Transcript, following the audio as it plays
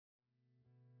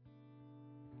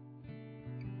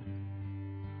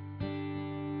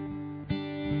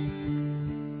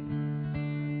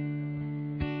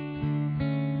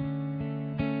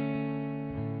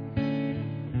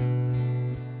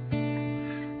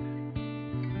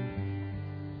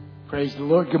Praise the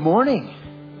Lord. Good morning.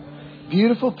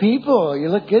 Beautiful people. You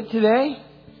look good today.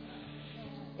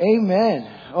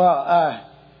 Amen. Well,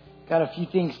 got a few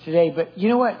things today, but you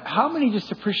know what? How many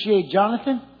just appreciate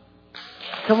Jonathan?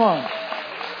 Come on.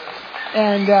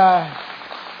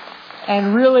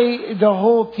 And really the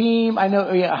whole team. I know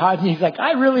Hodney's like,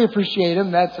 I really appreciate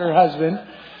him. That's her husband.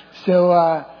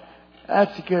 So,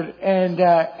 that's good.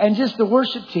 And just the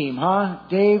worship team, huh?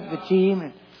 Dave, the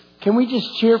team. Can we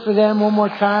just cheer for them one more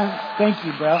time? Thank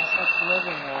you, bro. That's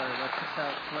living water.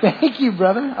 Thank you,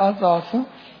 brother. That's awesome.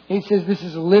 He says this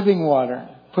is living water.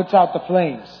 Puts out the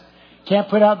flames. Can't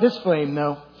put out this flame,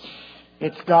 though.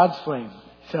 It's God's flame.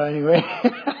 So anyway.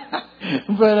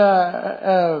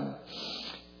 But,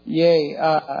 yay.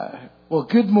 Well,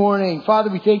 good morning. Father,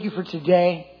 we thank you for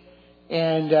today.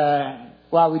 And,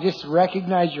 wow, we just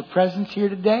recognize your presence here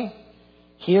today.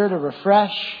 Here to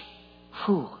refresh.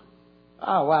 Whew.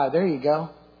 Oh, wow. There you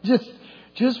go.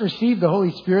 Just receive the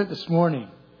Holy Spirit this morning.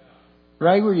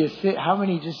 Right where you sit. How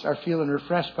many just are feeling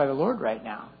refreshed by the Lord right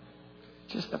now?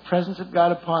 Just the presence of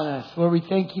God upon us. Lord, we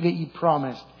thank you that you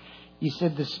promised. You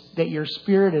said this, that your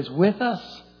Spirit is with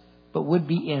us, but would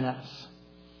be in us.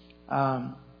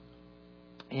 And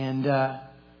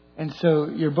so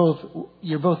you're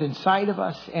both inside of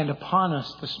us and upon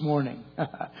us this morning.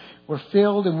 We're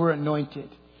filled and we're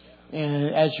anointed.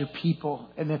 And as your people,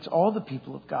 and that's all the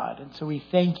people of God. And so we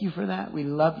thank you for that. We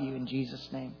love you in Jesus'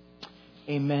 name.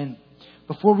 Amen.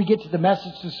 Before we get to the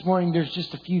message this morning, there's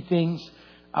just a few things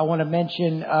I want to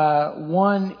mention.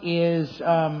 One is,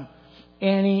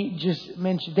 Annie just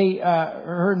mentioned,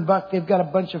 her and Buck, they've got a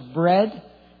bunch of bread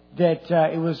that,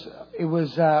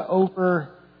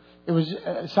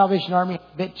 Salvation Army a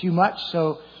bit too much.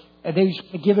 So they just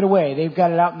give it away. They've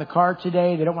got it out in the car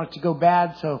today. They don't want it to go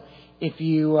bad. So if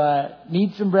you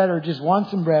need some bread or just want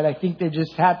some bread, I think they're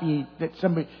just happy that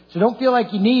somebody... So don't feel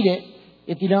like you need it.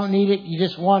 If you don't need it, you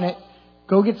just want it.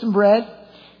 Go get some bread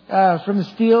from the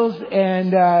Steels, and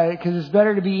because it's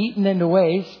better to be eaten than to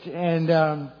waste. And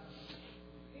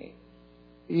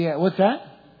yeah, what's that?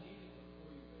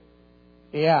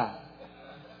 Yeah.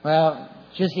 Well,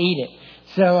 just eat it.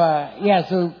 So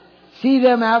so see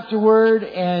them afterward,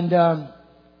 and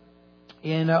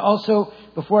also,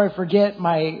 before I forget,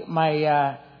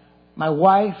 my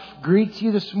wife greets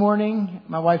you this morning.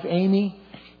 My wife Amy,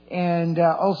 and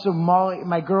also Molly.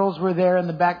 My girls were there in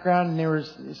the background,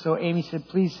 and so Amy said,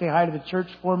 "Please say hi to the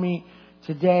church for me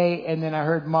today." And then I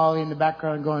heard Molly in the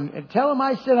background going, "And tell them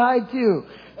I said hi too."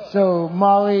 So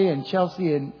Molly and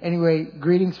Chelsea, and anyway,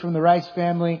 greetings from the Rice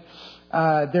family.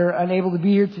 They're unable to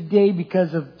be here today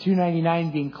because of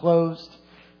 299 being closed.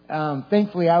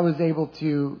 Thankfully, I was able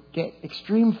to get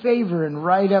extreme favor and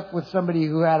write up with somebody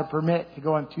who had a permit to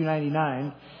go on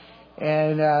 299.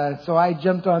 And so I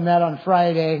jumped on that on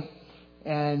Friday,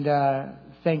 and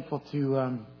thankful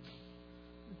to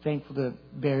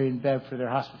Barry and Bev for their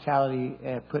hospitality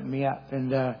putting me up.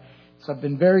 And so I've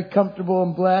been very comfortable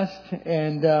and blessed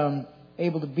and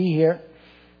able to be here.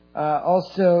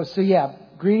 Also, so yeah,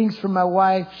 greetings from my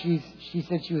wife. She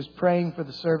said she was praying for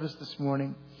the service this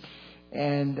morning.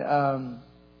 And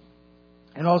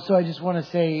also I just want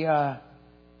to say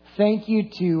thank you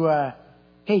to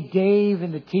Dave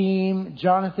and the team.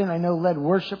 Jonathan, I know, led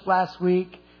worship last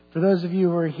week. For those of you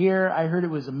who were here, I heard it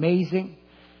was amazing.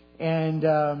 And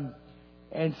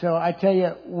so I tell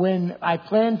you, when I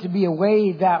planned to be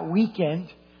away that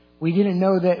weekend, we didn't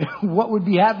know that what would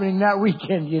be happening that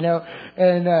weekend, you know.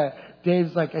 And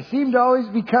Dave's like, I seem to always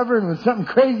be covering when something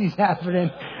crazy's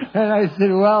happening. And I said,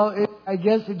 well, I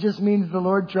guess it just means the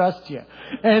Lord trusts you.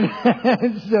 And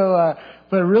so,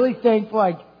 but really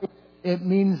thankful. It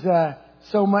means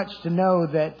so much to know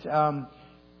that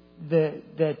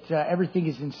everything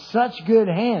is in such good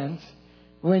hands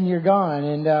when you're gone.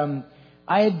 And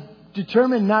I had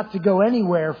determined not to go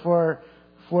anywhere for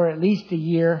at least a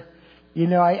year. You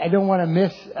know, I don't want to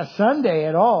miss a Sunday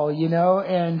at all, you know.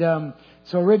 And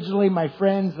so originally my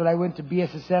friends that I went to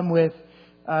BSSM with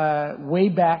way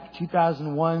back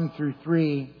 2001 through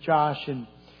 3, Josh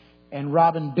and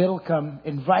Robin Biddlecombe,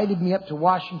 invited me up to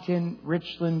Washington,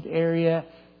 Richland area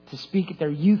to speak at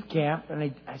their youth camp.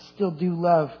 And I still do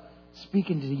love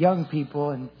speaking to the young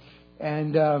people.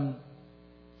 But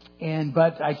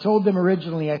I told them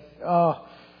originally, I'll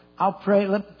pray,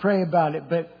 let's pray about it.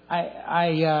 But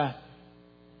I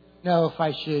know if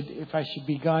I should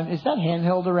be gone. Is that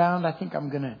handheld around? I think I'm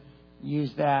going to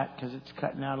use that because it's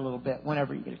cutting out a little bit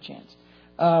whenever you get a chance.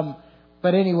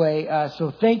 But anyway,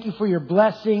 so thank you for your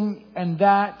blessing and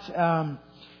that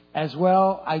as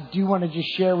well. I do want to just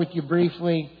share with you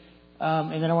briefly.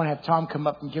 and then I want to have Tom come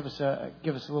up and give us a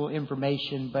little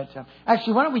information. But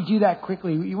actually, why don't we do that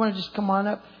quickly? You want to just come on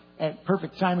up at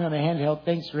perfect timing on the handheld.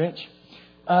 Thanks, Rich.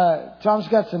 Tom's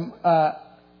got some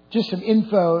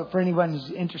info for anyone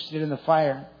who's interested in the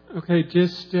fire. Okay,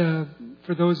 just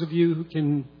for those of you who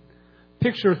can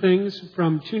picture things,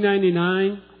 from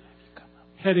 299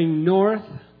 heading north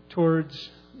towards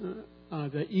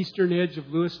the eastern edge of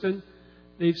Lewiston,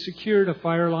 they've secured a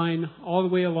fire line all the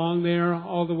way along there,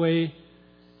 all the way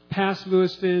past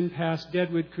Lewiston, past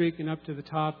Deadwood Creek, and up to the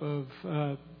top of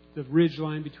the ridge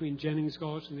line between Jennings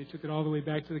Gulch, and they took it all the way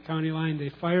back to the county line. They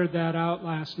fired that out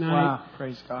last night. Wow,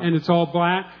 praise God. And it's all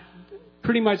black.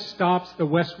 Pretty much stops the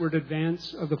westward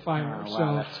advance of the fire. Oh, wow,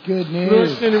 so that's good news.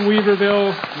 Lewiston and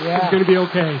Weaverville is going to be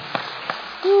okay.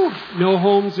 Whew. No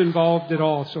homes involved at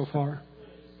all so far.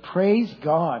 Praise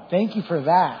God. Thank you for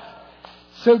that.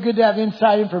 So good to have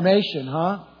inside information,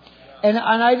 huh? And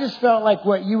I just felt like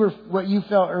what you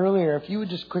felt earlier, if you would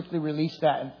just quickly release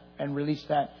that and release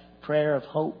that prayer of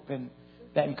hope and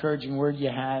that encouraging word you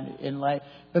had in life.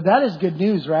 But that is good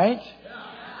news, right?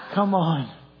 Come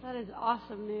on. That is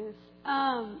awesome news.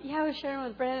 I was sharing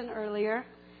with Brandon earlier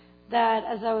that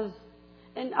as I was,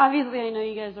 and obviously I know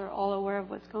you guys are all aware of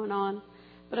what's going on,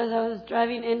 but as I was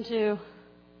driving into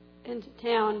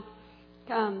town,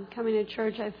 coming to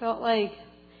church, I felt like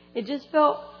it just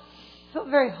felt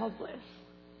very hopeless.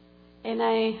 And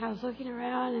I was looking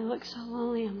around and it looked so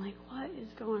lonely. I'm like, what is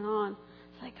going on?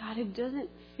 It's like, God, it doesn't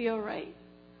feel right.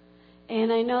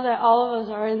 And I know that all of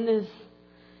us are in this,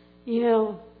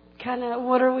 kind of,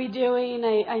 what are we doing?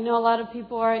 I know a lot of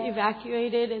people are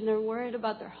evacuated and they're worried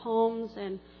about their homes.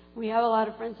 And we have a lot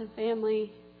of friends and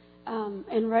family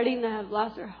in Redding that have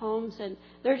lost their homes. And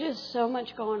there's just so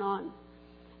much going on.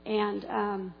 And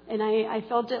I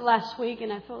felt it last week,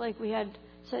 and I felt like we had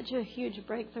such a huge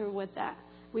breakthrough with that.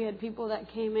 We had people that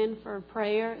came in for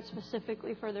prayer,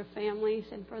 specifically for their families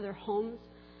and for their homes.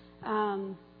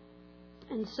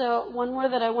 And so one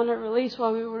word that I want to release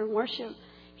while we were in worship,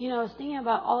 I was thinking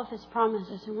about all of His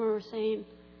promises, and we were saying,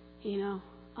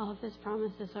 all of His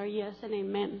promises are yes and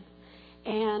amen.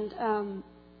 And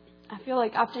I feel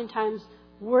like oftentimes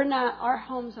our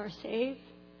homes are saved,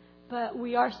 but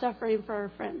we are suffering for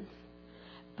our friends.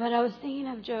 But I was thinking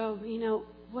of Job,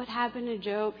 what happened to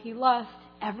Job? He lost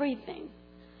everything.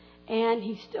 And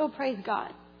he still praised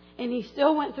God. And he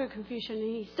still went through confusion.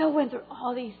 And he still went through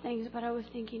all these things. But I was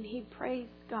thinking he praised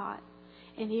God.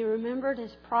 And he remembered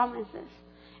His promises.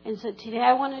 And so today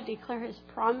I want to declare His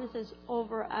promises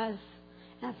over us.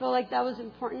 And I feel like that was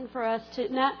important for us to,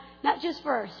 not just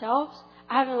for ourselves.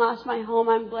 I haven't lost my home.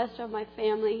 I'm blessed to have my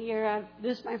family here.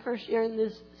 This is my first year in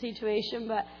this situation.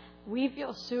 But we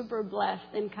feel super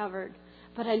blessed and covered.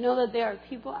 But I know that there are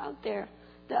people out there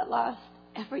that lost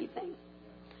everything.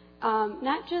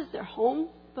 Not just their home,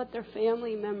 but their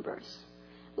family members.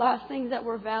 Lost things that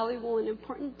were valuable and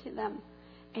important to them.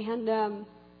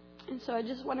 And so I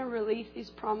just want to release these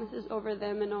promises over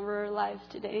them and over our lives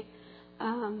today.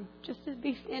 Just to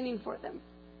be standing for them.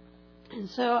 And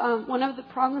so one of the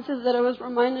promises that I was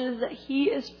reminded is that He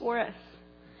is for us.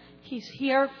 He's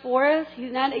here for us.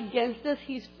 He's not against us.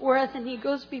 He's for us, and He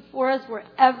goes before us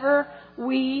wherever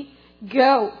we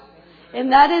go.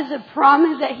 And that is a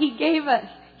promise that He gave us.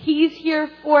 He's here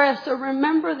for us. So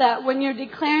remember that when you're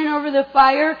declaring over the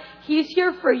fire, He's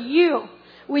here for you.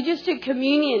 We just took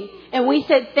communion and we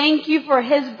said thank you for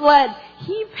His blood.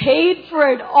 He paid for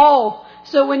it all.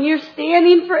 So when you're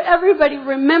standing for everybody,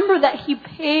 remember that He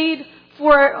paid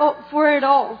for it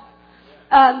all.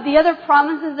 The other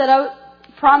promise that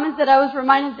I was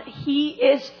reminded that He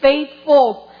is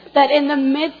faithful. That in the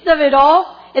midst of it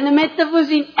all, in the midst of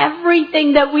losing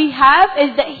everything that we have,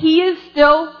 is that He is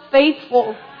still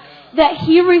faithful. That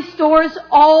He restores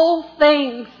all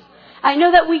things. I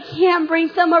know that we can't bring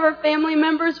some of our family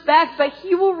members back, but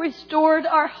He will restore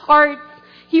our hearts.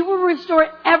 He will restore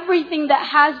everything that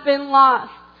has been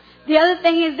lost. The other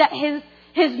thing is that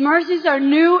His mercies are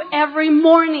new every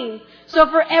morning. So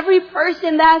for every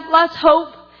person that has lost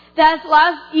hope, that has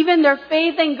lost even their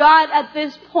faith in God at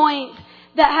this point,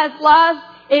 that has lost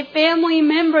a family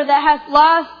member, that has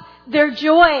lost their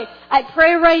joy, I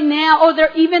pray right now,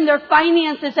 even their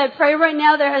finances, I pray right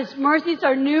now that His mercies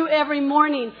are new every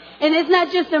morning. And it's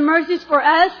not just the mercies for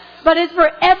us, but it's for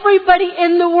everybody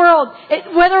in the world.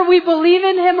 Whether we believe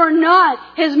in Him or not,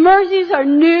 His mercies are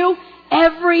new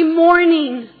every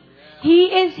morning. He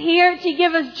is here to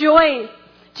give us joy,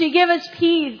 to give us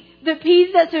peace. The peace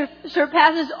that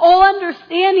surpasses all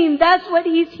understanding. That's what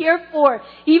He's here for.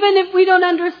 Even if we don't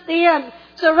understand.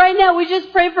 So right now we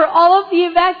just pray for all of the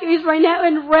evacuees right now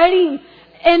in Redding.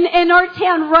 in our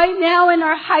town right now, in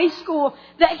our high school,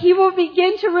 that He will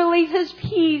begin to release His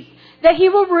peace, that He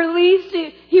will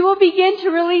begin to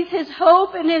release His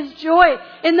hope and His joy.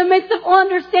 In the midst of all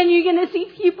understanding, you're going to see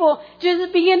people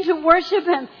just begin to worship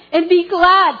Him and be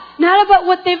glad, not about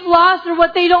what they've lost or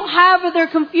what they don't have or their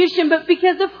confusion, but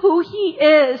because of who He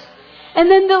is. And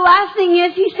then the last thing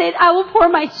is, He said, I will pour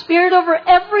my Spirit over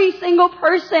every single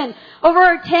person, over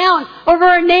our town, over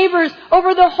our neighbors,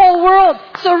 over the whole world.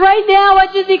 So right now, I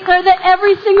just declare that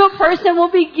every single person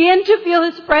will begin to feel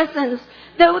His presence,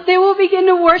 that they will begin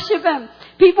to worship Him.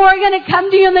 People are going to come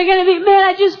to you and they're going to be, man,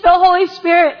 I just felt Holy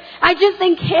Spirit. I just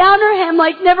encounter Him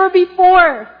like never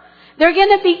before. They're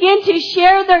going to begin to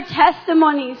share their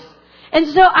testimonies. And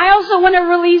so I also want to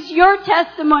release your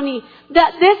testimony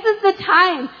that this is the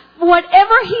time.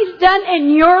 Whatever He's done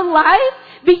in your life,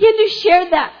 begin to share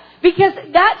that. Because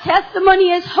that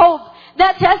testimony is hope.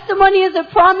 That testimony is a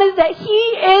promise that He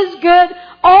is good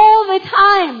all the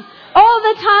time. All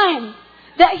the time.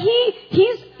 That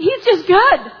He's just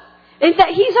good. And that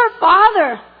He's our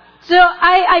Father. So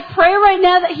I pray right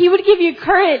now that He would give you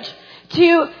courage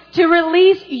to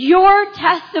release your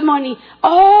testimony,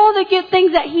 all the good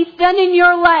things that He's done in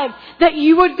your life, that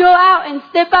you would go out and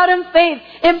step out in faith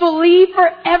and believe for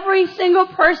every single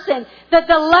person that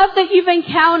the love that you've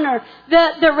encountered,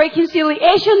 the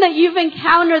reconciliation that you've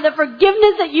encountered, the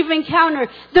forgiveness that you've encountered,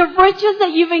 the riches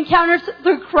that you've encountered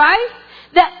through Christ,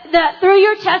 that through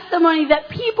your testimony that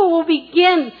people will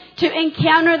begin to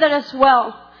encounter that as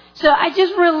well. So I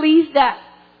just release that.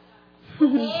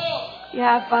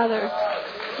 Yeah, Father.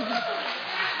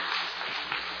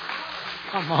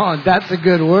 Come on, that's a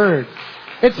good word.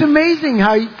 It's amazing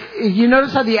how you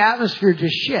notice how the atmosphere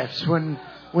just shifts when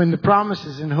the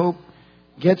promises and hope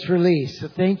gets released. So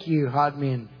thank you,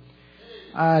 Hodman.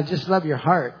 Just love your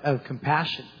heart of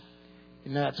compassion.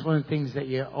 You know, that's one of the things that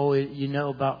you know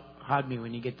about Hodman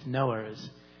when you get to know her is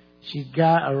she's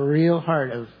got a real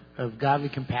heart of godly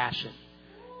compassion,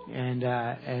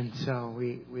 and so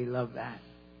we love that.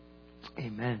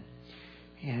 Amen.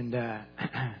 And,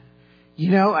 you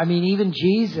know, I mean, even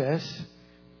Jesus,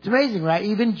 it's amazing, right?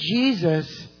 Even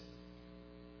Jesus,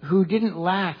 who didn't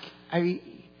lack,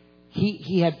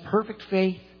 he had perfect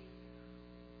faith,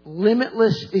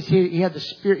 limitless, he had the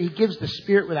Spirit, He gives the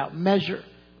Spirit without measure,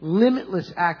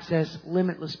 limitless access,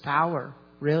 limitless power,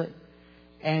 really.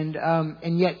 And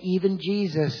yet even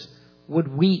Jesus would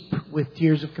weep with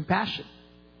tears of compassion.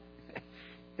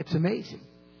 It's amazing.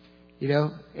 You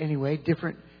know, anyway,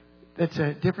 that's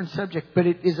a different subject, but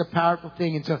it is a powerful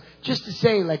thing. And so just to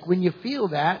say, like, when you feel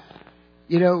that,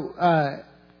 you know,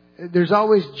 there's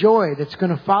always joy that's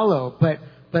going to follow,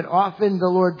 but often the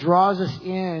Lord draws us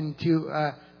into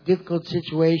a difficult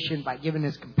situation by giving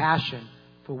us compassion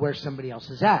for where somebody else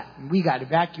is at. And we got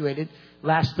evacuated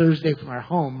last Thursday from our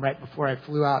home right before I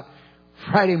flew out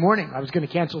Friday morning. I was going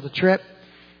to cancel the trip.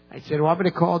 I said, well, I'm going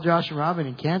to call Josh and Robin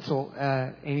and cancel.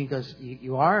 And he goes,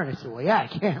 you are? And I said, well, yeah, I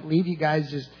can't leave you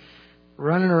guys just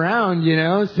running around, you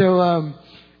know. So,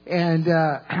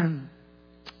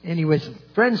 anyway, some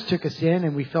friends took us in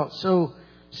and we felt so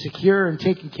secure and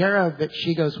taken care of that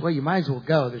she goes, well, you might as well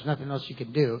go. There's nothing else you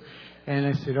can do. And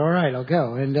I said, all right, I'll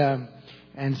go.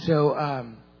 And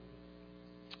so,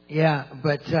 yeah,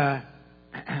 but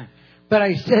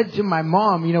I said to my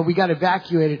mom, you know, we got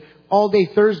evacuated. All day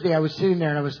Thursday, I was sitting there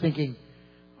and I was thinking,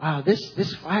 wow,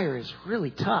 this fire is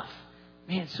really tough.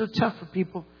 Man, it's so tough for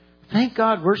people. Thank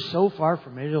God we're so far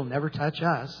from it. It'll never touch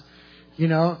us, you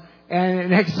know.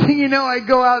 And next thing you know, I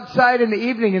go outside in the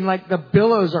evening and like the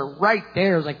billows are right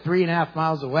there. It was like 3.5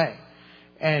 miles away.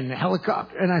 And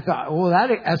helicopter. And I thought, well, that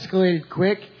escalated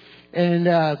quick. And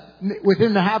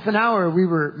within the half an hour, we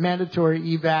were mandatory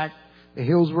evac. The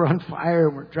hills were on fire.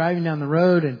 And we're driving down the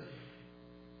road. And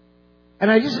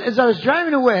I just, as I was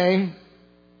driving away,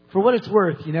 for what it's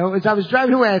worth, you know, as I was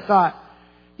driving away, I thought,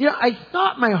 you know, I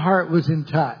thought my heart was in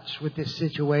touch with this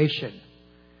situation.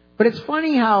 But it's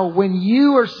funny how when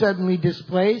you are suddenly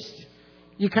displaced,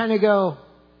 you kind of go,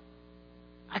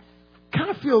 I kind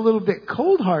of feel a little bit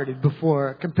cold-hearted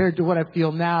before compared to what I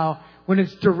feel now when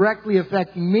it's directly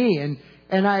affecting me.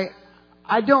 And I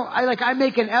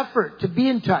make an effort to be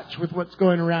in touch with what's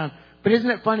going around. But isn't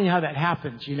it funny how that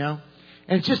happens, you know?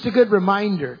 And it's just a good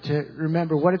reminder to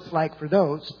remember what it's like for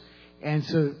those. And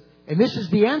this is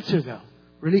the answer, though.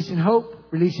 Releasing hope,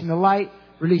 releasing the light,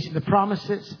 releasing the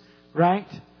promises, right?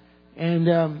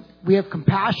 And we have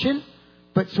compassion,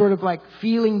 but sort of like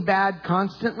feeling bad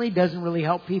constantly doesn't really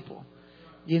help people.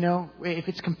 You know, if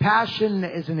it's compassion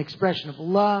as an expression of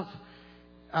love,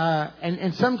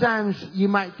 and sometimes you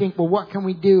might think, well, what can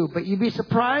we do? But you'd be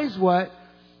surprised what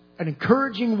an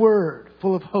encouraging word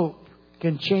full of hope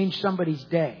can change somebody's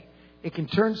day. It can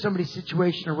turn somebody's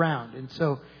situation around. And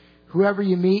so whoever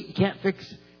you meet, you can't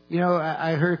fix,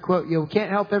 I heard a quote, we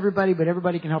can't help everybody, but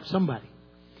everybody can help somebody.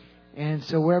 And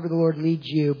so wherever the Lord leads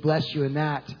you, bless you in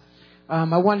that.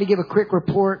 I wanted to give a quick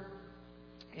report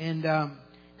and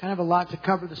kind of a lot to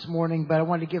cover this morning, but I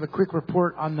wanted to give a quick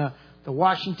report on the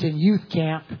Washington Youth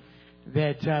Camp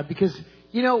that because,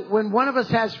 when one of us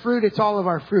has fruit, it's all of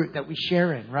our fruit that we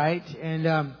share in, right?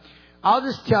 And I'll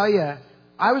just tell you,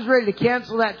 I was ready to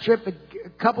cancel that trip a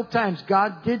couple times.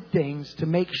 God did things to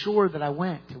make sure that I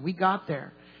went. We got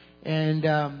there. And,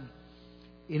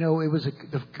 it was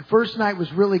the first night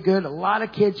was really good. A lot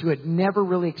of kids who had never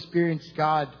really experienced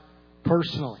God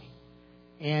personally.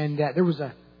 And there was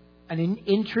an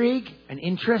intrigue, an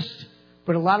interest,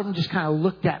 but a lot of them just kind of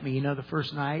looked at me, the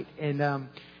first night. And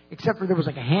except for there was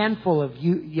like a handful of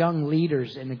young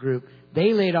leaders in the group.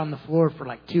 They laid on the floor for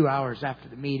like 2 hours after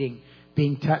the meeting,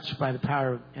 being touched by the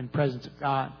power and presence of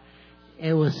God.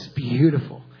 It was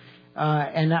beautiful.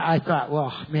 And I thought,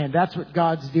 well, man, that's what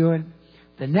God's doing.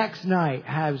 The next night,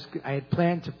 I had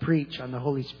planned to preach on the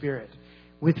Holy Spirit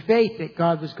with faith that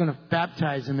God was going to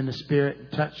baptize them in the Spirit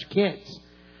and touch kids.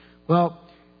 Well,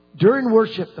 during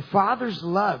worship, the Father's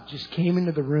love just came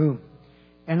into the room.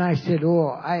 And I said,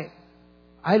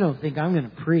 I don't think I'm going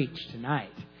to preach tonight.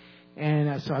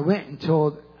 And so I went and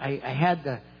told, I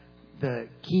had the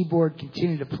keyboard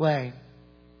continue to play.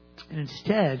 And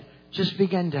instead, just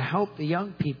began to help the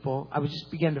young people. I was just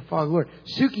began to follow the Lord.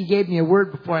 Suki gave me a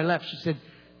word before I left. She said,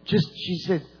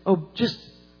 just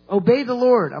obey the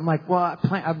Lord. I'm like, well,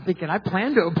 I'm thinking I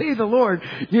plan to obey the Lord,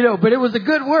 but it was a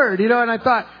good word, and I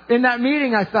thought in that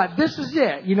meeting, this is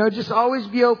it, just always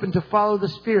be open to follow the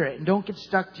Spirit and don't get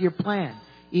stuck to your plan,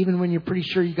 even when you're pretty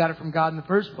sure you got it from God in the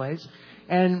first place.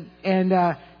 And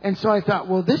so I thought,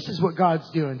 well, this is what God's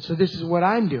doing. So this is what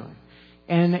I'm doing.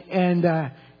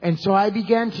 And so I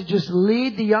began to just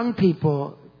lead the young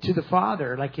people to the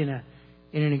Father, like in an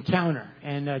encounter,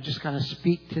 and just kind of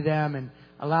speak to them and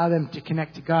allow them to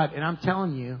connect to God. And I'm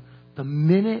telling you, the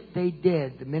minute they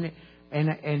did,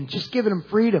 and just giving them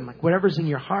freedom, like whatever's in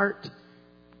your heart,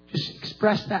 just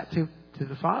express that to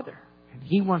the Father. And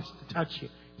He wants to touch you.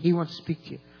 He wants to speak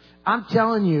to you. I'm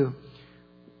telling you,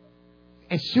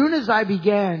 as soon as I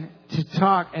began to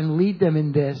talk and lead them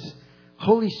in this,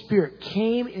 Holy Spirit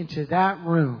came into that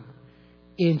room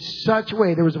in such a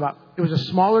way. It was a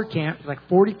smaller camp, like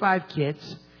 45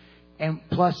 kids. And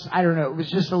plus, I don't know, it was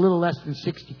just a little less than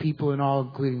 60 people in all,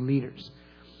 including leaders.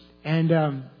 And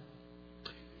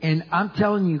I'm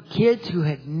telling you, kids who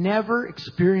had never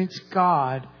experienced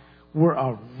God were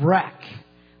a wreck.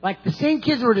 Like the same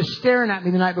kids who were just staring at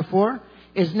me the night before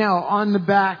is now on the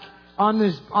back, on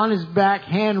his back,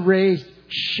 hand raised,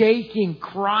 shaking,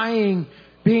 crying,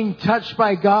 being touched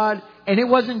by God. And it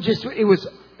wasn't just, it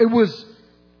was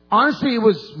honestly, it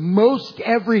was most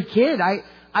every kid. I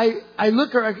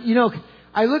look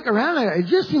around, it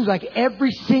just seems like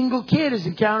every single kid is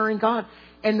encountering God.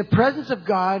 And the presence of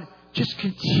God just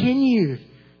continued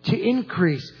to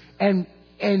increase. And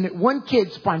one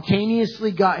kid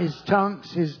spontaneously got his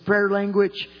tongues, his prayer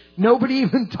language. Nobody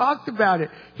even talked about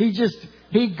it.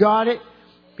 He got it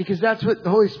because that's what the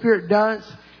Holy Spirit does.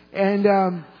 And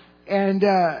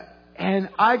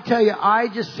I tell you, I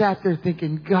just sat there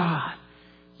thinking, God,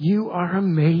 you are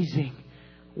amazing.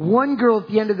 One girl at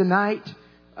the end of the night,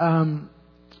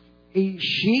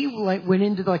 she went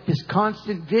into like this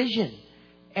constant vision,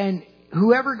 and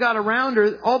whoever got around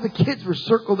her, all the kids were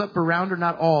circled up around her.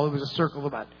 Not all, it was a circle of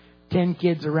about 10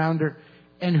 kids around her.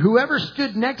 And whoever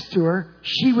stood next to her,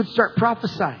 she would start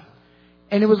prophesying.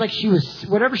 And it was like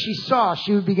whatever she saw,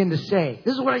 she would begin to say,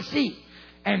 this is what I see.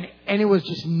 And it was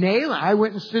just nailing. I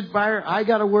went and stood by her. I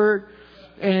got a word.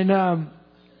 And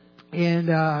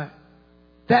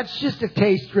that's just a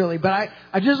taste, really. But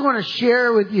I just want to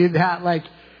share with you that,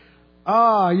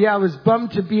 I was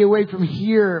bummed to be away from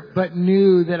here, but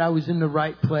knew that I was in the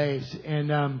right place.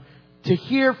 And to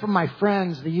hear from my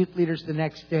friends, the youth leaders, the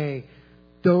next day,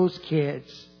 those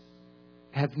kids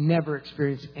have never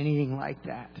experienced anything like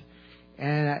that.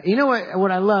 And you know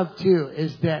what I love too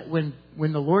is that when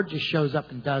the Lord just shows up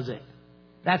and does it,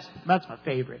 that's my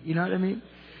favorite. You know what I mean?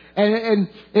 And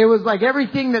it was like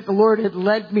everything that the Lord had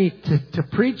led me to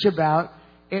preach about.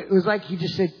 It was like He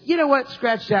just said, you know what?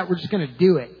 Scratch that. We're just going to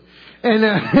do it. And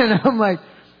I'm like,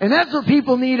 and that's what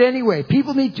people need anyway.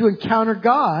 People need to encounter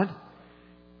God,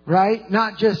 right?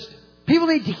 Not just people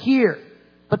need to hear,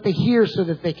 but they hear so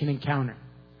that they can encounter.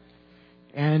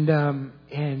 And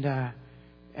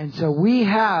so we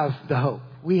have the hope.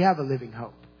 We have a living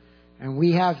hope. And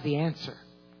we have the answer.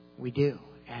 We do.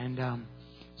 And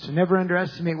so never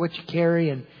underestimate what you carry.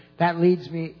 And that leads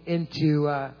me into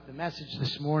the message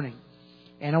this morning.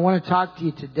 And I want to talk to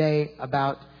you today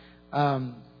about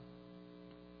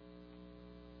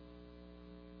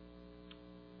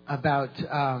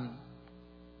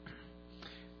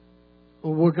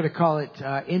we're going to call it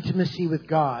intimacy with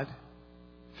God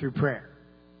through prayer.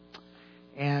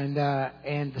 And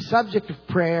the subject of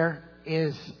prayer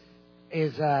is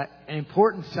an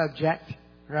important subject,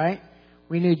 right?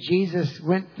 We knew Jesus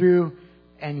went through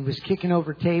and he was kicking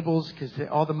over tables because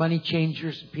all the money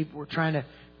changers and people were trying to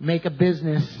make a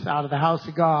business out of the house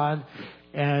of God,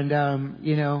 and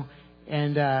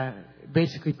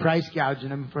basically price gouging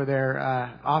them for their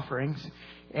offerings.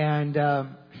 And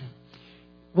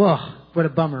whoa, what a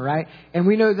bummer, right? And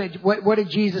we know that what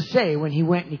did Jesus say when he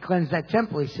went and he cleansed that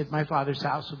temple? He said, "My Father's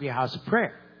house will be a house of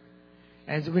prayer."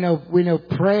 And so we know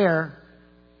prayer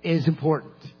is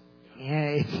important.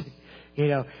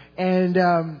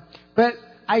 But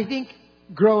I think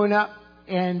growing up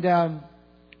and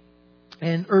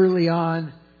early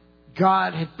on,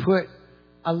 God had put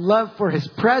a love for His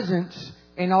presence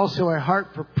and also a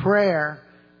heart for prayer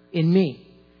in me.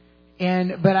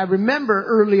 But I remember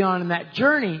early on in that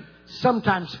journey,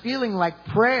 sometimes feeling like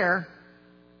prayer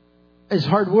is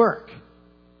hard work,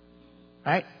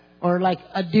 right? Or like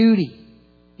a duty.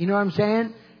 You know what I'm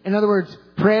saying? In other words,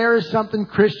 prayer is something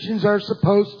Christians are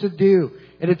supposed to do.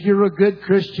 And if you're a good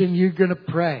Christian, you're going to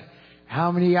pray.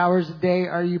 How many hours a day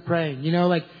are you praying?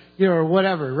 Or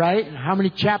whatever, right? And how many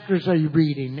chapters are you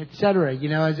reading, etc.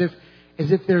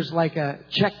 As if there's like a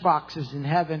check boxes in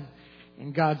heaven.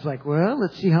 And God's like, well,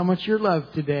 let's see how much you're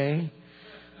loved today.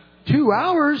 2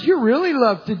 hours? You're really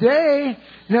loved today.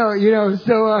 No,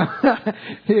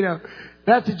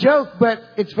 that's a joke, but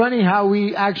it's funny how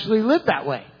we actually live that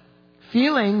way.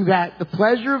 Feeling that the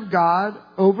pleasure of God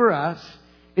over us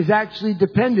is actually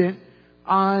dependent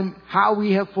on how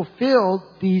we have fulfilled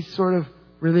these sort of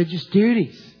religious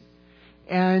duties.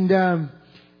 And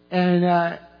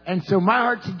so my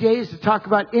heart today is to talk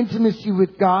about intimacy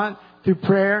with God through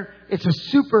prayer. It's a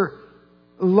super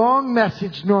long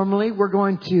message normally. We're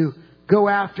going to go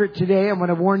after it today. I'm going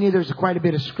to warn you, there's quite a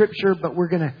bit of scripture, but we're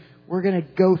going to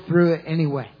go through it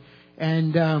anyway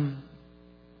and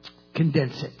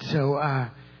condense it.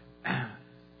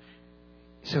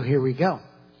 So here we go.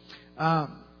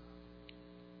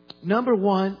 Number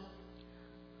one,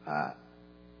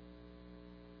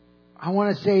 I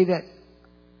want to say that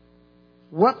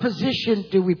what position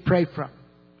do we pray from,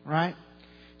 right?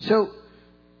 So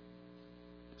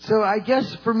I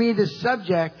guess for me, this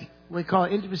subject, we call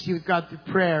it intimacy with God through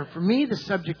prayer. For me, the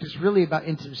subject is really about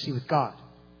intimacy with God.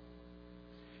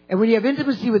 And when you have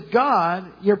intimacy with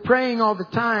God, you're praying all the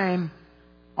time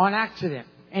on accident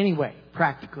anyway,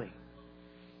 practically.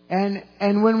 And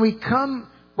when we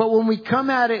come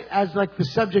at it as like the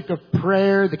subject of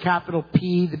prayer, the capital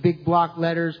P, the big block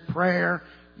letters, prayer,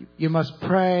 you must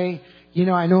pray.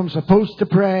 I know I'm supposed to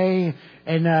pray,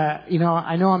 and I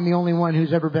know I'm the only one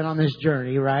who's ever been on this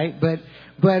journey, right? But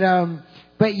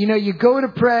you go to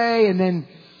pray, and then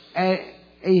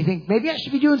you think maybe I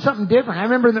should be doing something different. I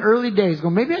remember in the early days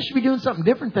going, maybe I should be doing something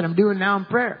different than I'm doing now in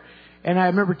prayer. And I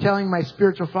remember telling my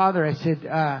spiritual father, I said,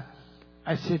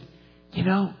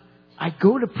 I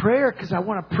go to prayer because I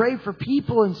want to pray for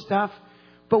people and stuff.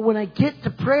 But when I get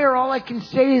to prayer, all I can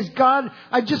say is, God,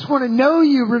 I just want to know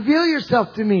you. Reveal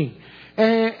yourself to me.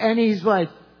 And he's like,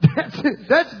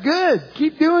 that's good.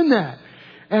 Keep doing that.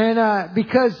 And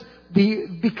because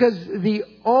the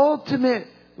ultimate,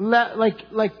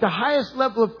 like the highest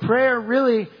level of prayer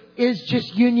really is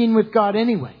just union with God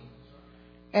anyway.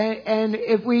 And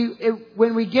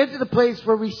when we get to the place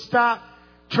where we stop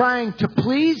trying to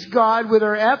please God with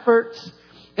our efforts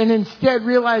and instead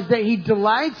realize that He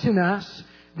delights in us,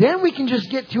 then we can just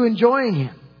get to enjoying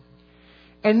Him.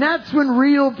 And that's when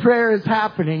real prayer is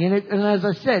happening. And as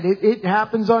I said, it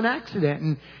happens on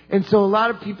accident. And so a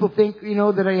lot of people think,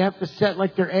 that I have to set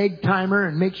like their egg timer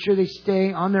and make sure they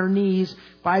stay on their knees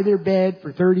by their bed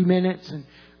for 30 minutes and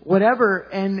whatever.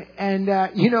 And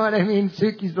you know what I mean?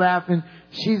 Suki's laughing.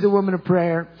 She's a woman of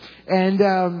prayer and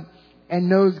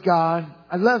knows God.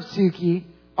 I love Suki,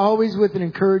 always with an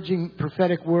encouraging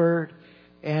prophetic word.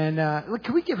 And look,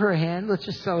 can we give her a hand? Let's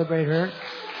just celebrate her.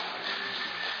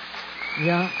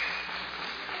 Yeah.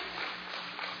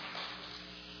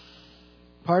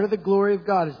 Part of the glory of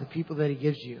God is the people that He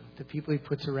gives you, the people He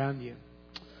puts around you.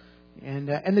 And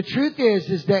the truth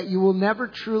is that you will never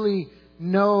truly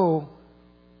know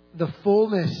the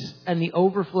fullness and the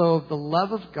overflow of the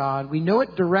love of God. We know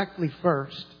it directly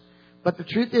first. But the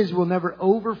truth is we'll never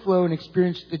overflow and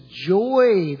experience the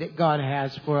joy that God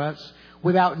has for us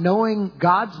without knowing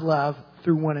God's love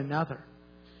through one another.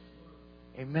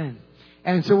 Amen.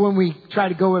 And so when we try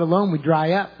to go it alone, we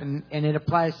dry up, and it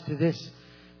applies to this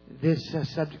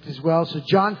subject as well. So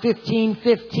John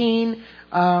 15:15.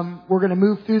 We're going to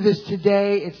move through this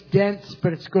today. It's dense,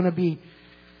 but it's going to be.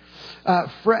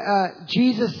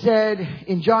 Jesus said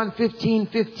in John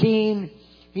 15:15,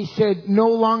 He said, "No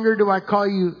longer do I call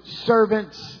you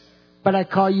servants, but I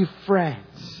call you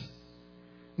friends."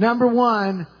 Number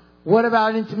one, what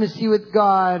about intimacy with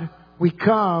God?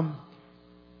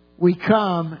 We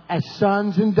come as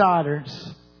sons and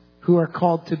daughters who are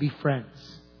called to be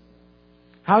friends.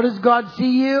 How does God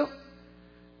see you?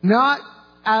 Not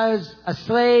as a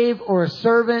slave or a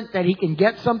servant that He can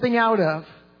get something out of,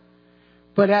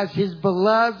 but as His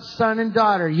beloved son and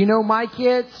daughter. You know, my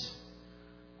kids,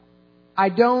 I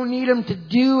don't need them to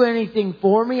do anything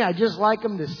for me. I just like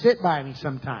them to sit by me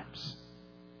sometimes.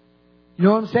 You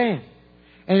know what I'm saying?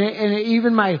 And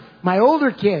even my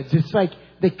older kids, it's like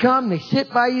they come, they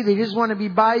sit by you, they just want to be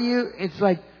by you. It's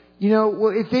like, you know,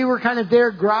 well, if they were kind of there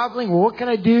groveling, well, what can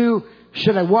I do?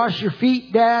 Should I wash your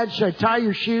feet, Dad? Should I tie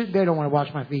your shoes? They don't want to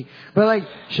wash my feet. But like,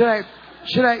 should I,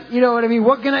 you know what I mean?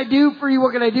 What can I do for you?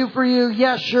 What can I do for you?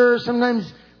 Yeah, sure.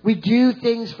 Sometimes we do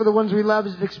things for the ones we love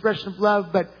as an expression of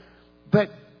love, but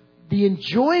the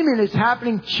enjoyment is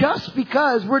happening just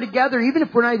because we're together, even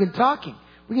if we're not even talking.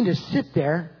 We can just sit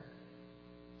there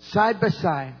side by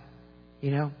side, you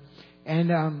know.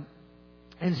 And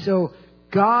so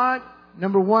God,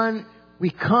 number one, we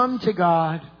come to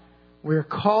God. We're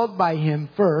called by Him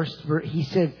first. He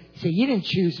said, you didn't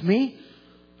choose me.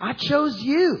 I chose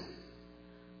you.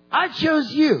 I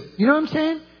chose you. You know what I'm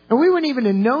saying? And we wouldn't even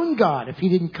have known God if He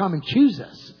didn't come and choose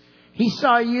us. He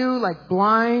saw you like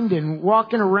blind and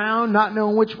walking around, not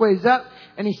knowing which way's up.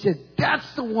 And He said,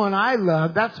 that's the one I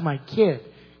love. That's my kid.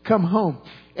 Come home.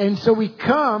 And so we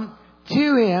come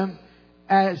to Him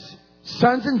as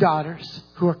sons and daughters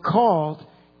who are called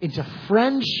into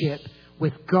friendship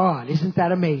with God. Isn't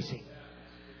that amazing?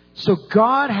 So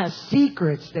God has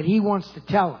secrets that He wants to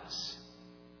tell us.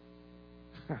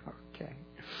 Okay.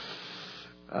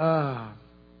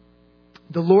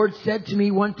 The Lord said to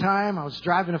me one time, I was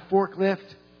driving a forklift,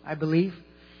 I believe,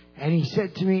 and He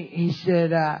said to me, He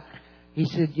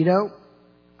said, you know,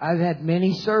 I've had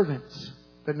many servants,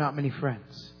 but not many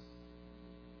friends.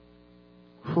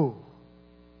 Whew.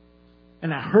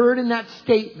 And I heard in that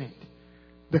statement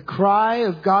the cry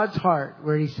of God's heart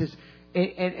where He says,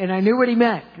 and I knew what He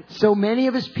meant. So many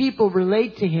of His people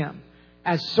relate to Him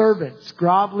as servants,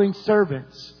 groveling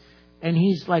servants. And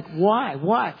He's like, why?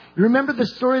 Why? You remember the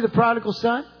story of the prodigal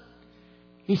son?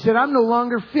 He said, I'm no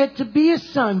longer fit to be a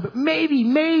son, but maybe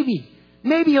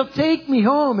He'll take me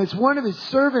home as one of His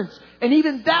servants. And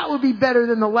even that would be better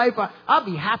than the life. I'll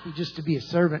be happy just to be a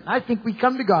servant. I think we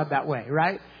come to God that way,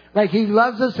 right? Like He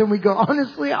loves us and we go,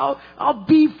 honestly, I'll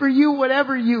be for you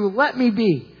whatever you let me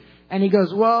be. And He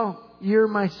goes, well, you're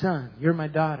my son. You're my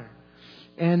daughter.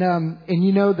 And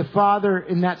you know, the father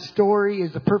in that story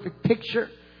is the perfect picture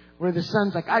where the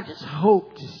son's like, I just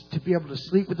hope to be able to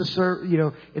sleep with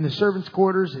in the servants'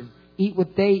 quarters and eat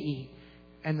what they eat.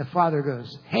 And the father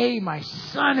goes, hey, my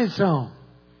son is home.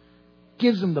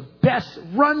 Gives him the best,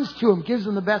 runs to him, gives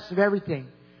him the best of everything.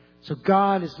 So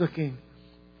God is looking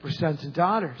for sons and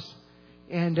daughters.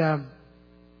 And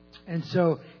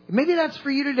so maybe that's for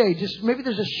you today. Just maybe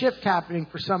there's a shift happening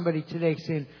for somebody today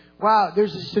saying, wow,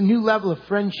 there's just a new level of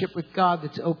friendship with God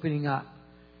that's opening up.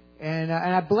 And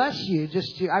I bless you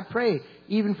I pray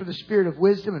even for the spirit of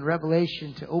wisdom and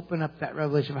revelation to open up that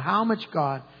revelation of how much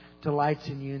God delights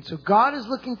in you. And so God is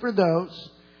looking for those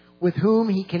with whom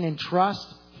He can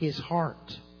entrust His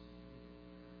heart.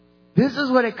 This is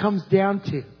what it comes down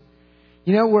to.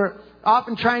 You know, we're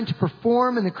often trying to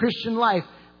perform in the Christian life,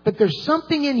 but there's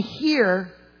something in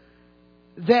here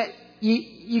that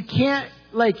you can't,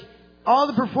 like, all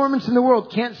the performance in the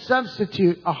world can't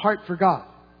substitute a heart for God.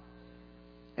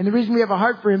 And the reason we have a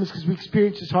heart for Him is because we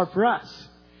experience His heart for us.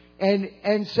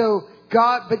 And so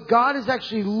God is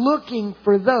actually looking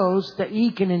for those that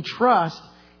He can entrust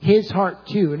His heart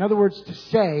to. In other words, to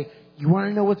say, you want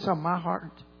to know what's on my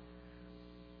heart?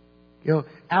 You know,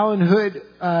 Alan Hood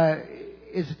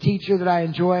is a teacher that I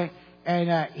enjoy.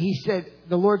 And he said,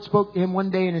 the Lord spoke to him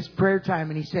one day in his prayer time.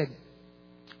 And he said,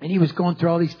 and he was going through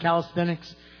all these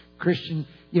calisthenics, Christian,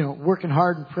 you know, working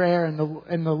hard in prayer and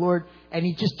the Lord. And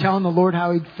he's just telling the Lord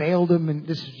how he'd failed him. And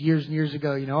this was years and years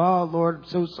ago. You know, oh, Lord, I'm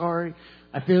so sorry.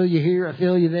 I feel you here. I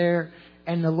feel you there.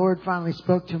 And the Lord finally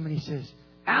spoke to him and He says,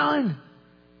 Alan,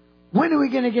 when are we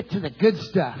going to get to the good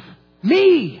stuff?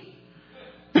 Me!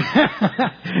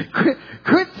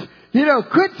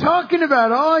 quit talking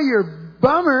about all your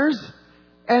bummers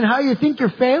and how you think you're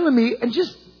failing me, and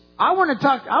just I want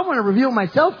to reveal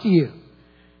myself to you.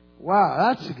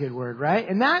 Wow, that's a good word, right?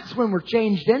 And that's when we're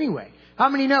changed anyway. How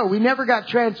many know we never got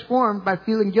transformed by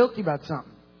feeling guilty about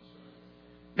something?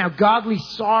 Now, godly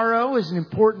sorrow is an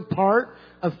important part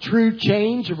of true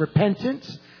change and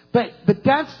repentance. But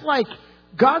that's like,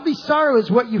 godly sorrow is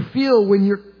what you feel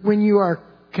when you are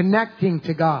connecting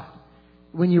to God.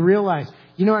 When you realize,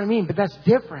 you know what I mean? But that's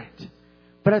different.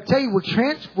 But I tell you, we're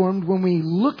transformed when we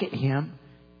look at Him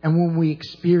and when we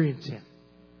experience Him.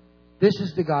 This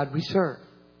is the God we serve.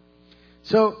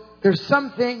 So there's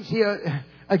some things here.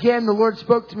 Again, the Lord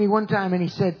spoke to me one time and He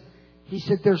said,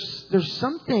 there's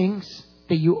some things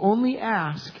that you only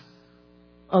ask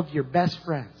of your best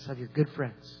friends, of your good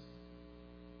friends.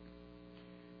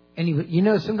 And you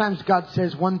know, sometimes God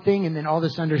says one thing and then all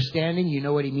this understanding, you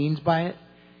know what He means by it.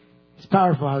 It's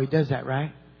powerful how He does that,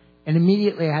 right? And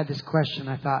immediately I had this question.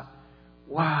 I thought,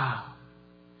 wow.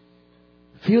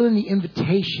 Feeling the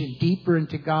invitation deeper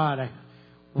into God.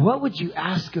 What would you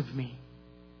ask of me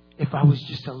if I was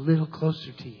just a little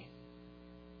closer to you?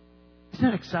 Isn't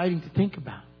that exciting to think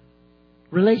about?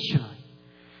 Relationally.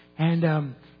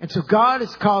 And so God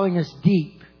is calling us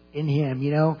deep in Him,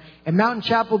 you know. And Mountain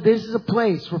Chapel, this is a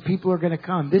place where people are going to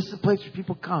come. This is a place where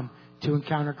people come to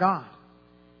encounter God.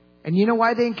 And you know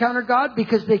why they encounter God?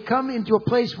 Because they come into a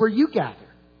place where you gather.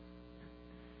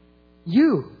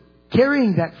 You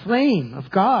carrying that flame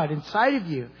of God inside of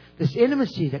you. This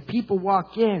intimacy that people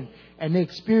walk in and they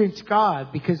experience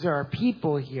God because there are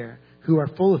people here who are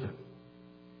full of Him.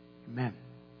 Amen.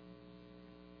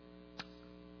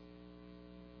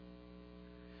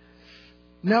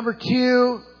 Number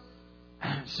 2.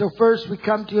 So first we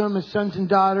come to Him as sons and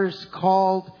daughters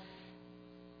called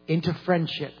into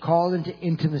friendship, called into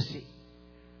intimacy.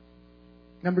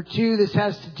 Number 2, this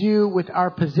has to do with our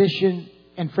position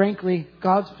and frankly,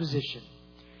 God's position.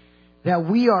 That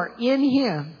we are in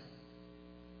Him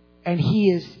and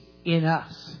He is in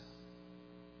us.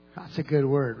 That's a good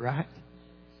word, right?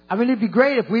 I mean, it'd be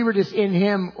great if we were just in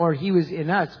Him or He was in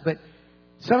us, but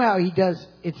somehow He does,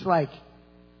 it's like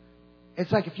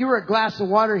if you were a glass of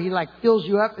water, He like fills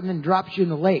you up and then drops you in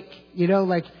the lake. You know,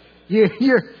 like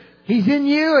He's in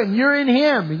you and you're in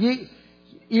Him.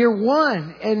 You're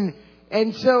one.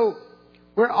 And so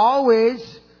we're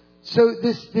always, so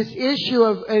this issue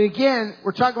of, and again,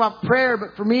 we're talking about prayer,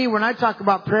 but for me, when I talk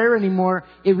about prayer anymore,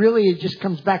 it just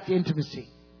comes back to intimacy.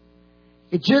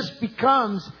 It just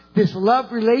becomes this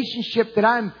love relationship that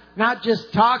I'm not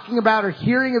just talking about or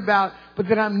hearing about, but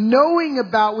that I'm knowing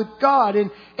about with God.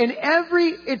 And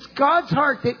it's God's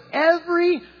heart that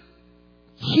every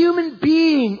human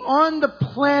being on the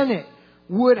planet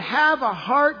would have a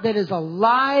heart that is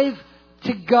alive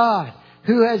to God,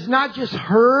 who has not just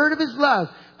heard of His love,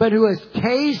 but who has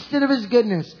tasted of His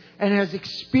goodness and has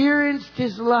experienced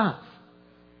His love.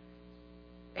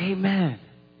 Amen.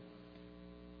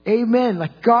 Amen.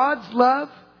 Like God's love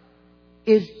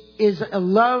is a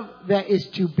love that is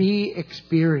to be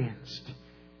experienced.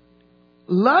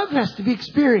 Love has to be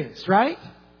experienced, right?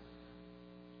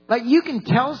 Like you can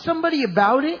tell somebody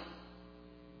about it,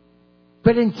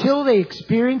 but until they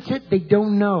experience it, they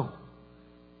don't know.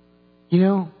 You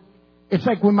know, it's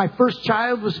like when my first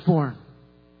child was born.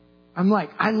 I'm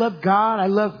like, I love God. I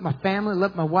love my family. I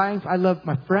love my wife. I love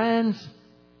my friends.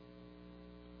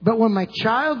 But when my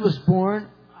child was born,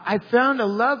 I found a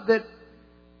love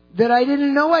that I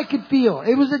didn't know I could feel.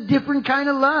 It was a different kind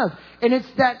of love. And it's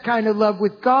that kind of love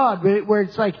with God, where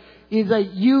it's like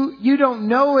you don't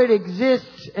know it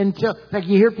exists until, like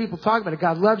you hear people talk about it.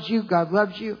 God loves you. God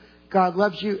loves you. God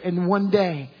loves you. And one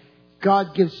day,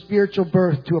 God gives spiritual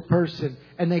birth to a person.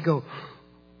 And they go,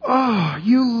 oh,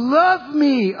 you love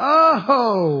me.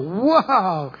 Oh,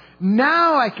 wow.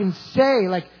 Now I can say,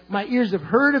 like, my ears have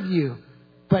heard of you.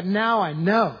 But now I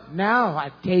know. Now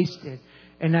I've tasted.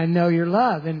 And I know your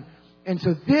love. And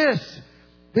so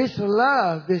this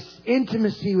love, this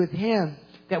intimacy with Him,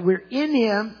 that we're in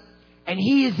Him and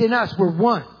He is in us. We're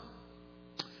one.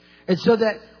 And so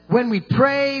that when we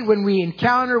pray, when we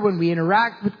encounter, when we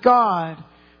interact with God,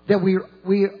 that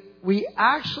we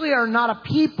actually are not a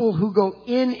people who go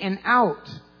in and out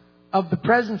of the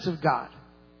presence of God.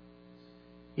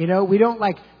 You know, we don't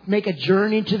like make a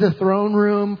journey to the throne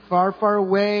room far, far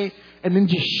away and then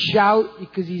just shout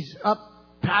because He's up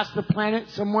past the planet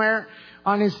somewhere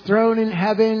on His throne in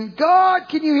heaven. God,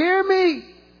 can you hear me?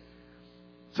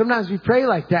 Sometimes we pray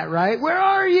like that, right? Where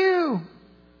are you?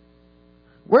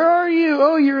 Where are you?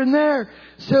 Oh, you're in there.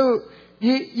 So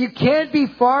you can't be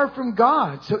far from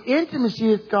God. So intimacy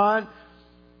with God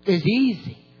is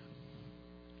easy.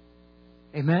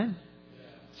 Amen?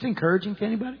 It's encouraging to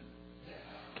anybody?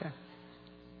 Okay.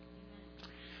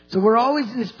 So we're always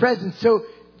in His presence. So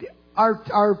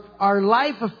our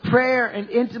life of prayer and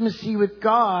intimacy with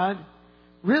God,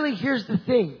 really, here's the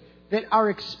thing, that our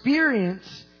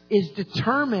experience is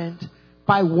determined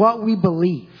by what we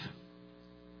believe.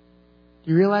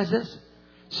 Do you realize this?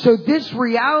 So this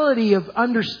reality of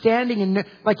understanding, and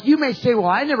like you may say, well,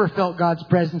 I never felt God's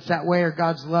presence that way or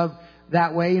God's love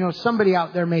that way. You know, somebody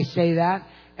out there may say that.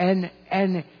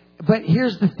 But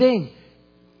here's the thing.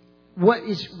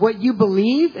 What you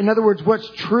believe, in other words, what's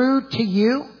true to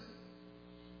you,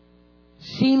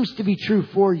 seems to be true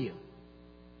for you.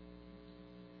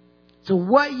 So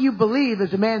what you believe,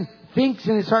 as a man thinks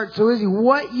in his heart, so is he.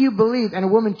 What you believe, and a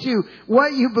woman too,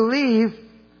 what you believe,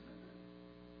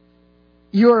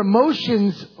 your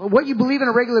emotions, what you believe on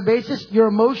a regular basis, your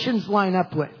emotions line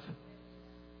up with.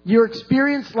 Your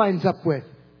experience lines up with.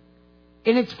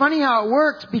 And it's funny how it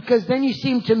works, because then you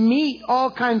seem to meet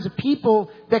all kinds of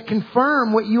people that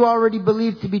confirm what you already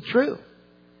believe to be true.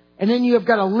 And then you have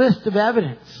got a list of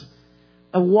evidence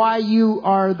of why you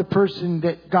are the person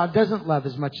that God doesn't love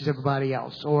as much as everybody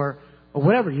else, or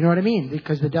whatever. You know what I mean?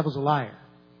 Because the devil's a liar.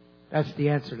 That's the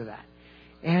answer to that.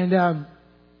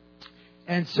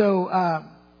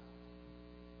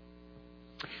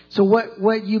 So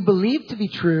what you believe to be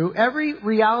true, every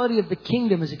reality of the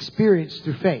kingdom is experienced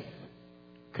through faith.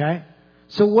 Okay?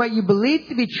 So what you believe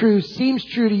to be true seems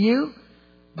true to you,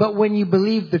 but when you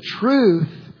believe the truth,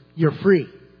 you're free.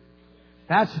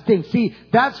 That's the thing. See,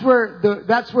 that's where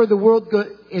the world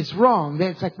is wrong.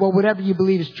 It's like, well, whatever you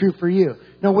believe is true for you.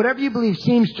 No, whatever you believe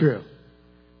seems true.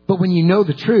 But when you know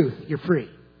the truth, you're free.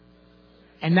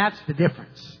 And that's the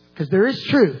difference. Because there is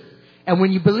truth. And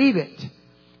when you believe it,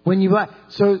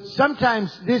 so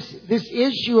sometimes this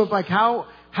issue of like how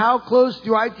close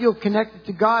do I feel connected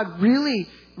to God, really,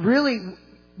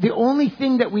 the only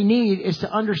thing that we need is to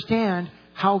understand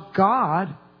how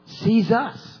God sees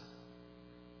us.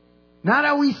 Not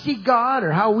how we see God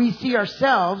or how we see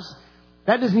ourselves.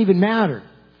 That doesn't even matter.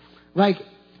 Like,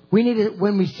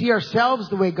 when we see ourselves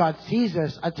the way God sees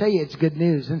us, I tell you, it's good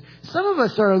news. And some of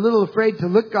us are a little afraid to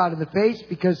look God in the face,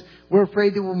 because we're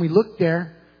afraid that when we look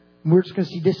there, we're just going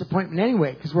to see disappointment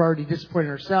anyway, because we're already disappointed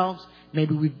ourselves.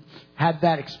 Maybe we've had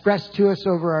that expressed to us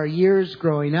over our years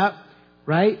growing up,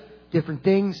 right? Different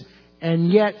things.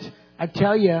 And yet, I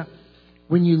tell you,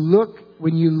 when you look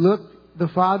the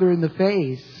Father in the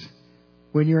face,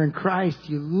 when you're in Christ,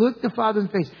 you look the Father in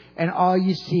the face, and all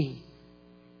you see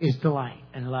is delight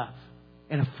and love.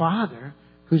 And a Father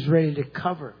who's ready to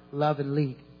cover, love, and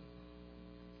lead.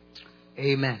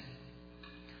 Amen.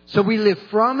 So we live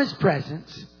from His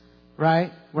presence,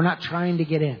 right? We're not trying to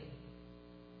get in.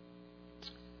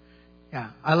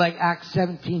 Yeah, I like Acts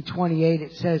 17:28.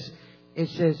 It says,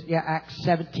 Acts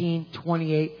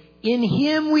 17:28. In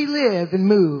Him we live and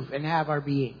move and have our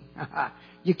being.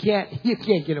 You can't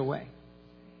get away.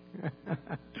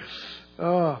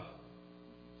 Oh.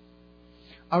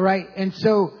 All right. And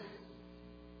so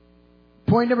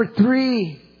point number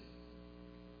 3,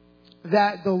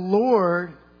 that the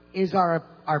Lord is our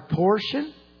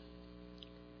portion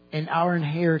and our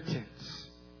inheritance.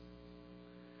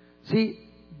 See,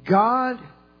 God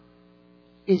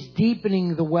is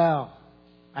deepening the well,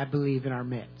 I believe, in our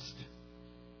midst.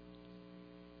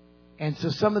 And so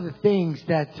some of the things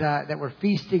that we're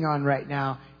feasting on right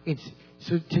now,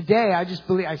 so today, I just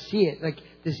believe, I see it, like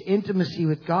this intimacy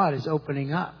with God is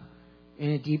opening up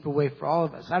in a deeper way for all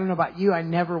of us. I don't know about you, I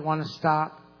never want to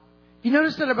stop. You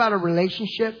notice that about a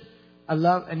relationship,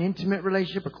 an intimate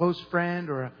relationship, a close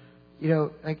friend, or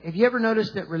have you ever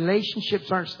noticed that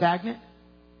relationships aren't stagnant?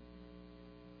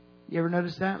 You ever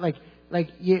notice that?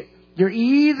 You're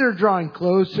either drawing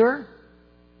closer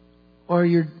or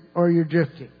you're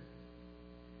drifting.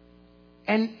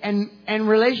 And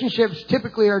relationships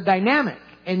typically are dynamic,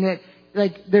 and that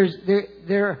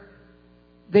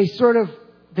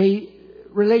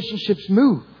relationships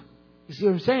move. You see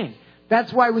what I'm saying?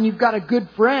 That's why when you've got a good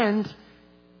friend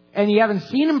and you haven't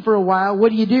seen him for a while,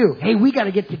 what do? Hey, we got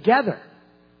to get together.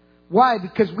 Why?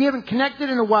 Because we haven't connected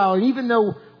in a while, and even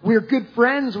though we're good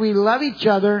friends, we love each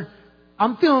other,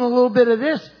 I'm feeling a little bit of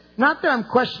this. Not that I'm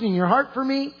questioning your heart for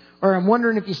me, or I'm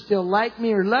wondering if you still like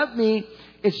me or love me.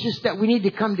 It's just that we need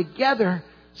to come together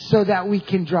so that we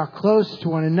can draw close to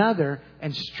one another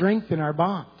and strengthen our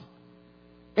bond.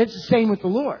 It's the same with the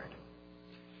Lord.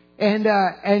 And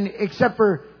except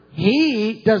for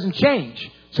He doesn't change.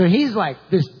 So He's like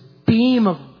this beam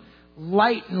of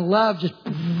light and love just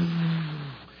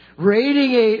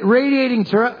radiating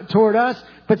toward us.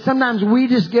 But sometimes we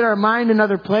just get our mind in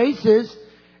other places.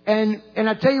 And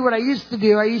I tell you what I used to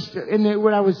do.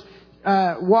 When I was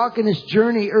walking this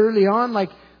journey early on,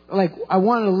 like I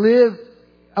wanted to live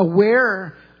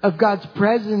aware of God's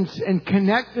presence and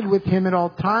connected with Him at all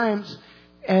times.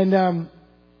 And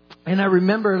I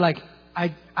remember, like,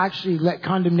 I actually let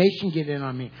condemnation get in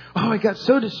on me. Oh, I got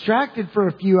so distracted for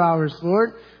a few hours,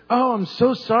 Lord. Oh, I'm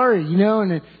so sorry,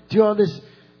 and I do all this.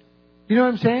 You know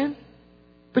what I'm saying?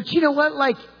 But you know what?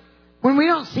 Like, when we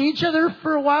don't see each other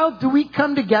for a while, do we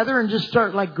come together and just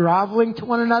start, like, groveling to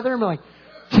one another? And we're like,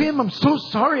 Tim, I'm so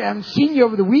sorry. I haven't seen you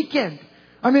over the weekend.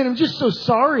 I mean, I'm just so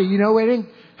sorry. We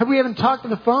haven't talked on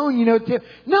the phone, Tim.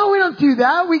 No, we don't do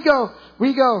that. We go,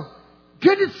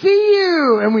 good to see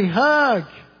you. And we hug.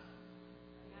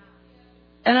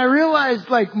 And I realized,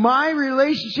 like, my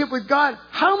relationship with God,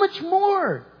 how much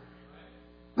more?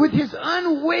 With His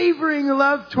unwavering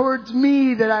love towards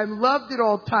me, that I'm loved at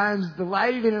all times,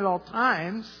 delighted in at all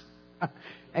times,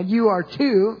 and you are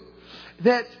too,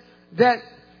 one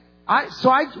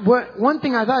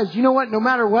thing I thought is, you know what, no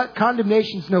matter what,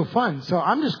 condemnation's no fun, so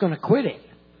I'm just going to quit it.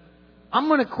 I'm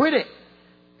going to quit it.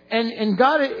 And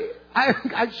God, I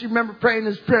actually remember praying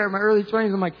this prayer in my early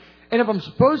 20s. I'm like, and if I'm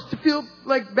supposed to feel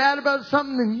like bad about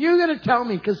something, then you're going to tell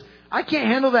me, because I can't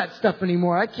handle that stuff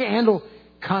anymore. I can't handle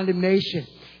condemnation.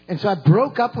 And so I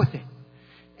broke up with it.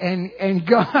 And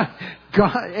God,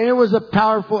 and it was a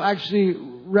powerful, actually,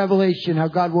 revelation, how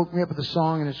God woke me up with a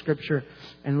song and a scripture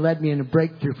and led me in a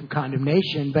breakthrough from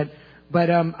condemnation. But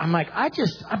I'm like, I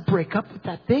break up with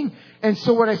that thing. And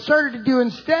so what I started to do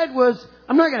instead was,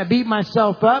 I'm not going to beat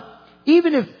myself up.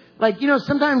 Even if, like,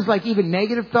 sometimes, like, even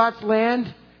negative thoughts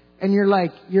land. And you're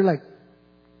like,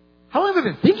 how long have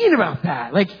I been thinking about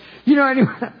that? Like, anyway,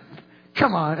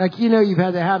 come on. Like, you've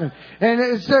had that happen. And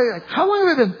it's like, how long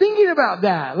have I been thinking about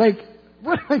that? Like,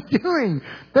 what am I doing?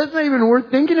 That's not even worth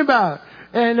thinking about.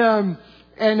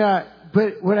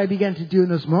 But what I began to do in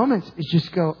those moments is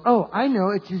just go, oh, I know,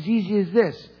 it's as easy as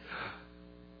this.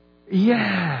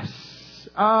 Yes.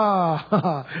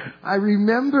 Oh, I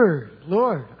remember.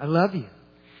 Lord, I love you.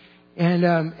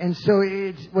 And so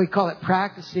we call it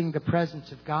practicing the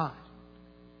presence of God.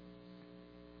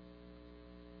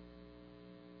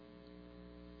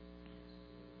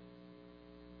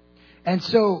 And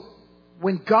so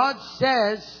when God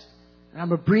says, and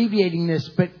I'm abbreviating this,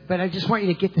 but I just want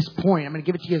you to get this point. I'm going to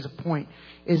give it to you as a point.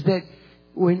 Is that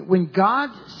when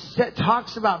God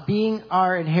talks about being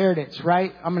our inheritance,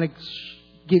 right? I'm going to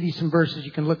give you some verses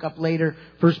you can look up later.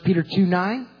 1 Peter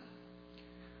 2:9.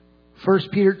 1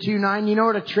 Peter 2:9. You know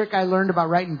what a trick I learned about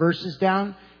writing verses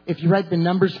down? If you write the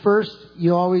numbers first,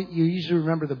 you usually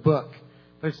remember the book.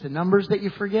 But it's the numbers that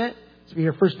you forget. So we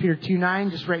hear 1 Peter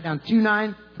 2:9. Just write down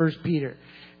 2:9, 1 Peter.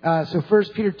 So 1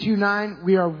 Peter 2:9,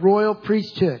 we are royal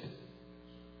priesthood.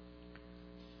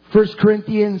 1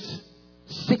 Corinthians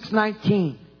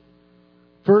 6:19.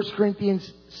 1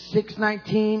 Corinthians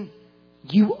 6:19,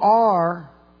 you are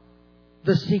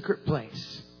the secret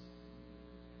place.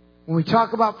 When we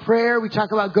talk about prayer, we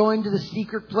talk about going to the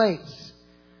secret place.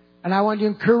 And I want to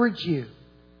encourage you.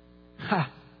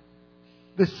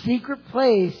 The secret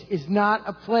place is not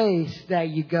a place that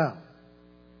you go.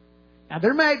 Now,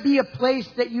 there might be a place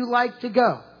that you like to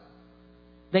go,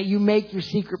 that you make your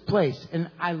secret place.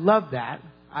 And I love that.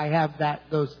 I have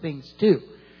those things too.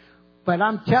 But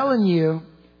I'm telling you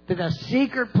that a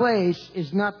secret place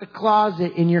is not the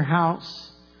closet in your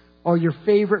house or your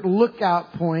favorite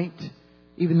lookout point,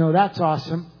 even though that's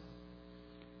awesome.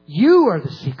 You are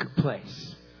the secret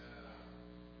place.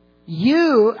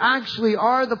 You actually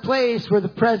are the place where the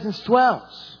presence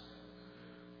dwells.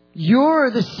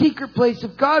 You're the secret place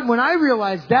of God. When I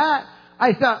realized that,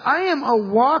 I thought, I am a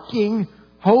walking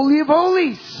Holy of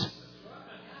Holies.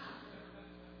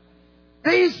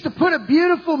 They used to put a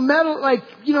beautiful metal,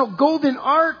 golden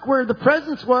ark where the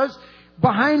presence was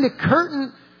behind a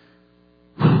curtain.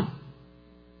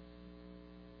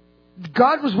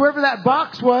 God was wherever that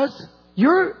box was.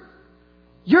 You're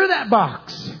that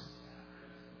box.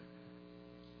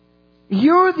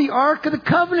 You're the Ark of the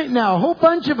Covenant now. A whole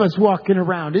bunch of us walking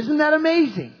around. Isn't that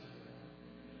amazing?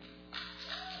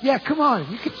 Yeah, come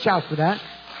on. You can shout for that.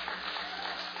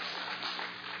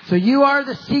 So you are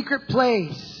the secret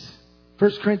place.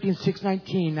 1 Corinthians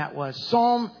 6:19, that was.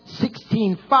 Psalm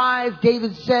 16:5,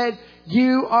 David said,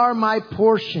 you are my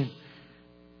portion.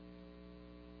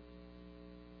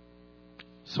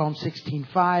 Psalm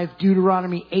 16:5,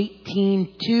 Deuteronomy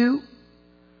 18:2.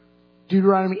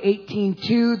 Deuteronomy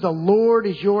 18:2, the Lord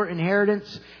is your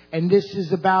inheritance. And this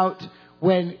is about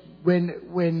when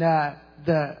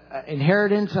the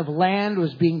inheritance of land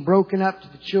was being broken up to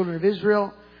the children of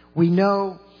Israel. We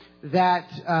know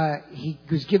that he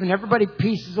was giving everybody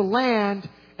pieces of land.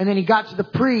 And then he got to the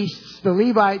priests, the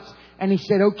Levites, and he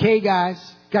said, okay, guys,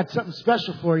 got something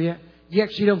special for you. You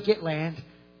actually don't get land.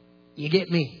 You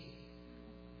get me?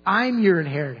 I'm your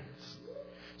inheritance.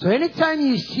 So anytime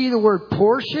you see the word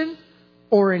portion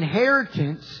or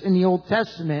inheritance in the Old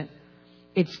Testament,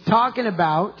 it's talking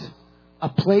about a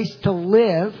place to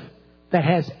live that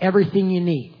has everything you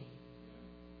need.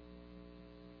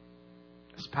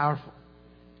 It's powerful.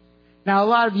 Now, a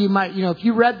lot of you might, if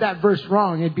you read that verse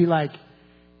wrong, it'd be like,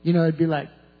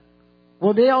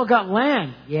 well, they all got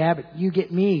land. Yeah, but you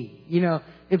get me.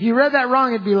 If you read that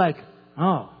wrong, it'd be like,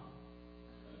 oh,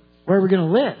 where are we going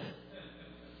to live?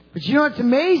 But what's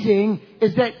amazing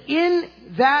is that in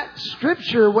that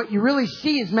scripture, what you really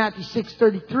see is Matthew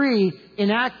 6:33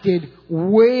 enacted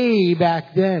way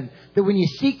back then. That when you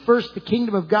seek first the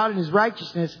kingdom of God and His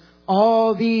righteousness,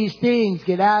 all these things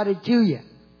get added to you.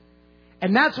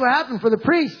 And that's what happened for the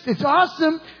priests. It's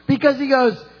awesome because he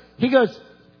goes,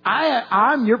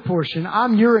 I'm your portion.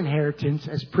 I'm your inheritance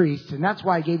as priests. And that's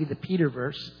why I gave you the Peter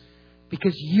verse.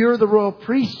 Because you're the royal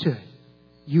priesthood.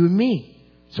 You and me.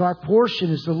 So our portion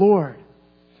is the Lord.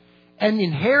 And the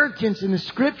inheritance in the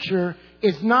scripture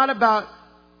is not about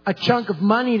a chunk of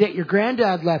money that your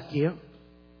granddad left you.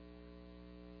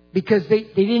 Because they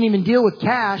didn't even deal with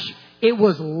cash. It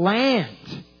was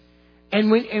land.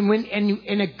 And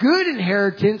a good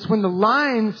inheritance, when the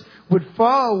lines would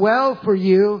fall well for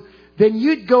you, then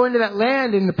you'd go into that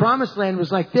land, and the promised land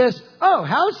was like this. Oh,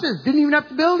 houses. Didn't even have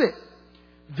to build it.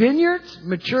 Vineyards,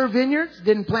 mature vineyards.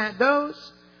 Didn't plant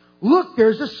those. Look,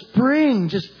 there's a spring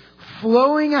just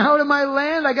flowing out of my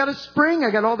land. I got a spring. I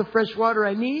got all the fresh water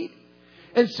I need.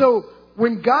 And so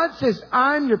when God says,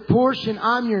 I'm your portion,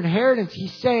 I'm your inheritance,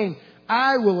 He's saying,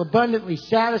 I will abundantly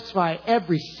satisfy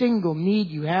every single need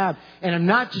you have. And I'm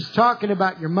not just talking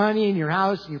about your money and your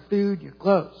house and your food and your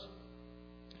clothes.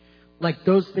 Like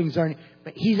those things aren't.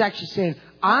 But He's actually saying,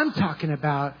 I'm talking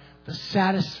about the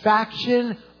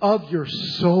satisfaction of your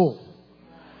soul.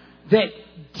 That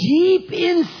deep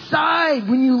inside,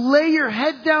 when you lay your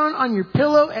head down on your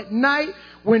pillow at night,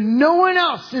 when no one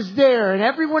else is there and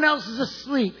everyone else is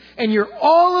asleep and you're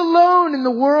all alone in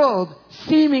the world,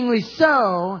 seemingly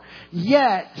so,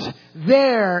 yet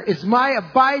there is my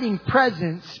abiding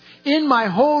presence in my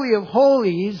Holy of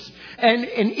Holies, and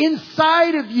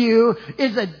inside of you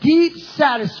is a deep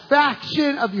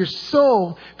satisfaction of your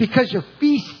soul because you're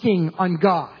feasting on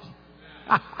God.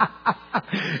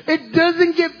 It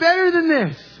doesn't get better than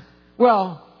this.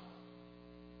 Well,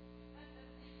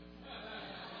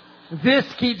 this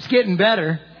keeps getting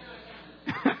better.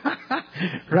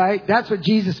 Right? That's what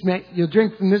Jesus meant. You'll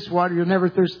drink from this water, you'll never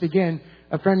thirst again.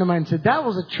 A friend of mine said, that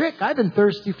was a trick. I've been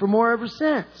thirsty for more ever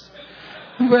since.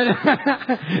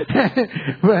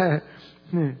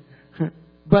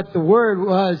 But the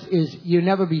word is you'll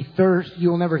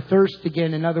never thirst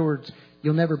again. In other words,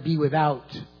 you'll never be without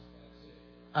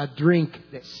a drink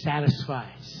that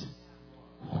satisfies.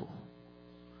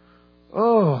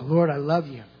 Oh, Lord, I love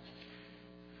you.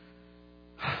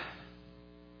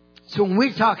 So when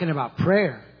we're talking about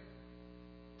prayer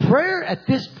at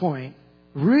this point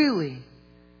really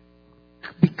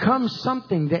becomes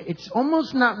something that it's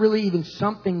almost not really even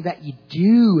something that you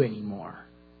do anymore.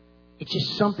 It's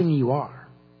just something you are.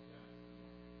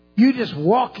 You're just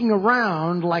walking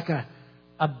around like a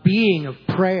being of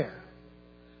prayer.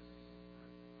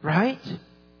 Right?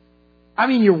 I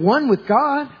mean, you're one with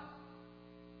God.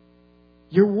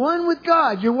 You're one with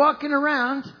God. You're walking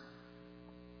around.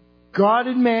 God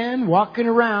and man walking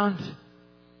around.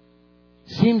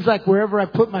 Seems like wherever I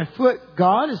put my foot,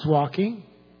 God is walking.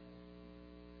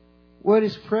 What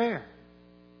is prayer?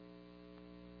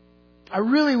 I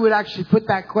really would actually put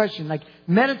that question, like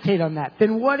meditate on that.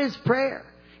 Then what is prayer?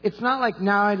 It's not like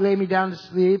now I lay me down to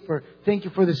sleep or thank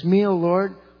you for this meal,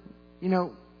 Lord.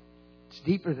 It's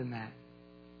deeper than that.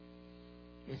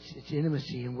 It's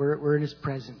intimacy, and we're in His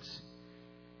presence.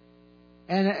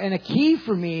 And a key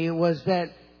for me was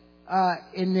that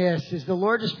in this is the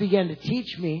Lord just began to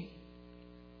teach me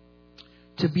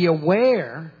to be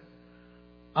aware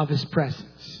of His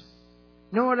presence.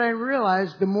 You know what I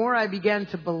realized? The more I began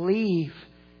to believe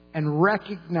and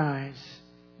recognize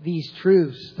these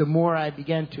truths, the more I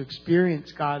began to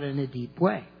experience God in a deep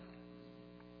way.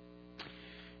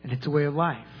 And it's a way of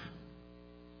life.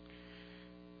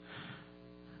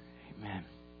 Amen.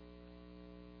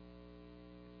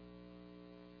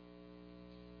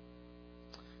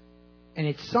 And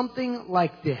it's something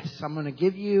like this. I'm going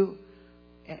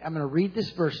to read this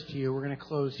verse to you. We're going to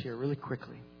close here really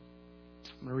quickly.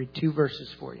 I'm going to read 2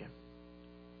 verses for you.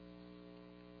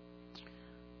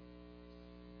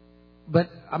 But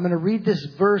I'm going to read this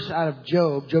verse out of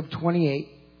Job 28,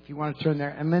 if you want to turn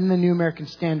there. I'm in the New American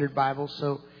Standard Bible,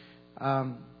 so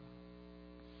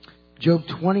Job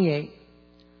 28,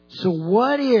 So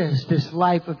what is this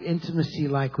life of intimacy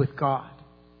like with God?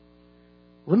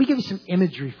 Let me give you some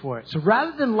imagery for it. So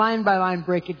rather than line by line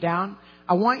break it down,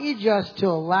 I want you just to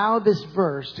allow this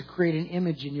verse to create an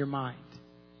image in your mind.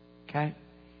 Okay?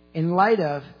 In light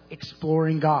of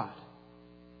exploring God.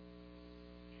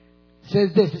 It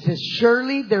says this. It says,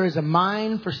 surely there is a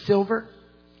mine for silver.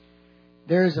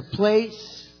 There is a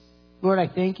place. Lord, I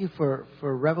thank you for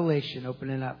revelation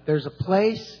opening up. There's a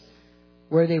place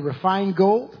where they refine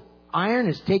gold. Iron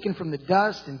is taken from the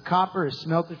dust and copper is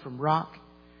smelted from rock.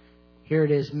 Here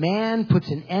it is. Man puts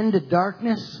an end to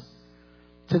darkness.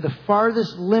 To the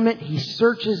farthest limit, he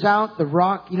searches out the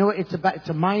rock. You know what? It's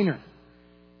a miner.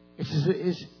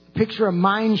 It's picture a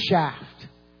mine shaft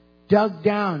dug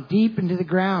down deep into the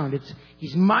ground.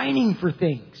 He's mining for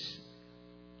things.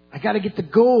 I got to get the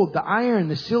gold, the iron,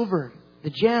 the silver, the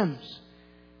gems.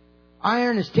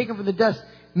 Iron is taken from the dust.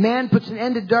 Man puts an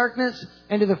end to darkness,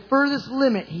 and to the furthest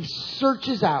limit, he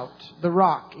searches out the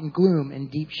rock in gloom and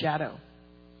deep shadow.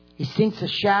 He sinks a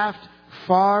shaft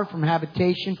far from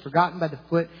habitation, forgotten by the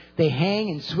foot. They hang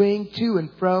and swing to and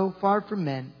fro, far from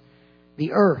men.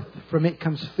 The earth, from it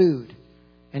comes food,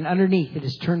 and underneath it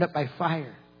is turned up by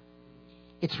fire.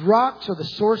 Its rocks are the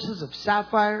sources of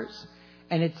sapphires,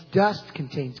 and its dust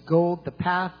contains gold. The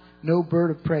path no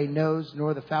bird of prey knows,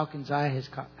 nor the falcon's eye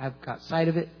have caught sight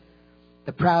of it.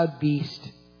 The proud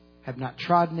beast have not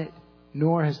trodden it,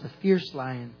 nor has the fierce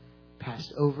lion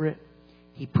passed over it.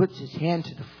 He puts his hand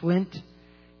to the flint,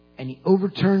 and he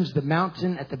overturns the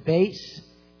mountain at the base.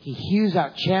 He hews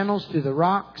out channels through the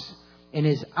rocks, and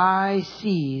his eye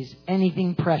sees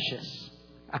anything precious.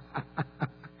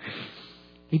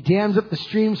 He dams up the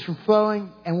streams from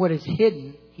flowing, and what is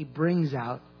hidden, he brings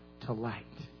out to light.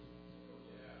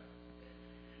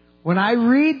 When I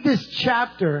read this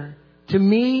chapter, to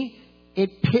me,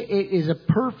 it is a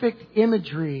perfect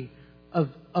imagery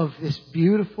of this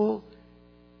beautiful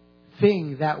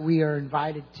thing that we are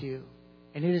invited to.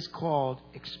 And it is called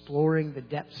exploring the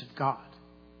depths of God.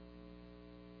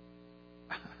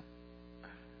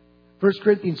 1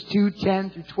 Corinthians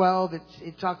 2:10 through 12,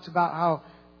 it talks about how,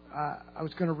 I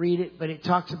was going to read it, but it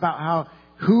talks about how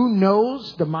who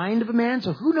knows the mind of a man?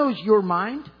 So who knows your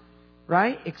mind,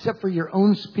 right? Except for your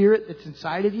own spirit that's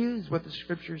inside of you, is what the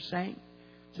scripture is saying.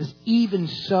 It says, even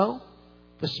so,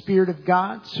 the Spirit of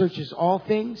God searches all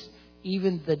things,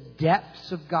 even the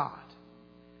depths of God.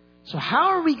 So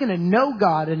how are we going to know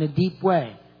God in a deep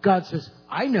way? God says,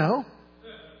 I know.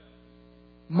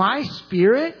 My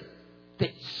spirit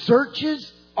that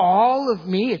searches all of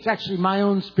me, it's actually my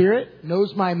own spirit,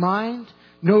 knows my mind,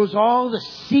 knows all the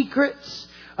secrets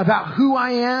about who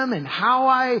I am and how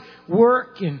I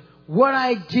work and what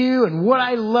I do and what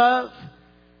I love.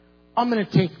 I'm going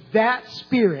to take that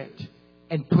spirit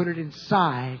and put it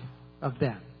inside of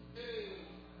them.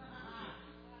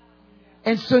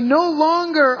 And so no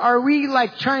longer are we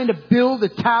like trying to build a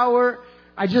tower.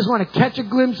 I just want to catch a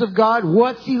glimpse of God.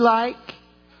 What's He like?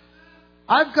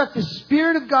 I've got the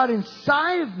Spirit of God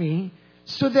inside of me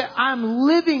so that I'm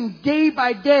living day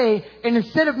by day. And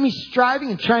instead of me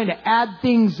striving and trying to add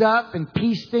things up and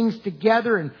piece things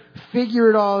together and figure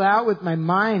it all out with my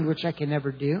mind, which I can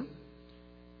never do.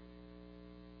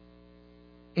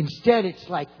 Instead, it's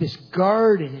like this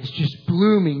garden is just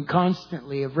blooming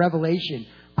constantly of revelation.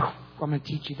 I'm going to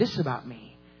teach you this about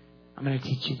me. I'm going to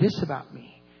teach you this about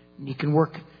me. And you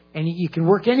can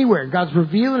work anywhere. God's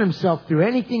revealing Himself through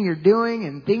anything you're doing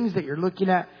and things that you're looking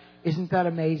at. Isn't that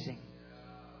amazing?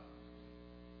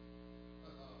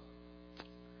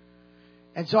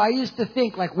 And so I used to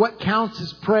think, like, what counts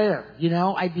as prayer? You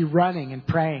know, I'd be running and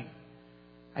praying.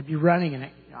 I'd be running and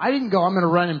I didn't go, I'm going to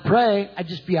run and pray. I'd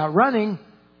just be out running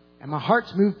and my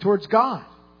heart's moved towards God.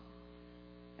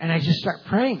 And I just start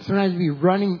praying. Sometimes I'd be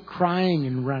running, crying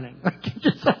and running. I'm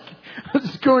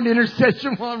just going to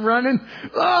intercession while I'm running.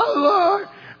 Oh, Lord.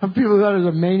 And people thought I was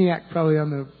a maniac probably on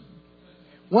the...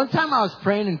 One time I was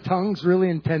praying in tongues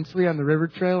really intensely on the river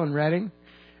trail in Redding.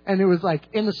 And it was like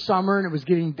in the summer and it was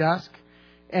getting dusk.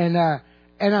 And I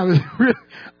was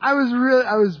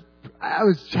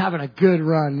having a good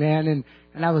run, man.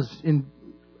 And I was in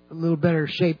a little better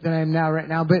shape than I am now right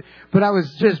now. But I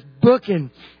was just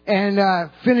booking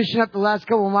and finishing up the last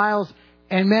couple of miles.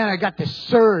 And man, I got this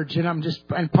surge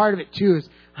and part of it too is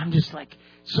I'm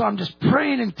just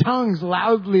praying in tongues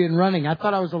loudly and running. I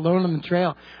thought I was alone on the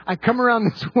trail. I come around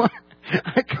this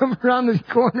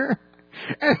corner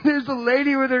and there's a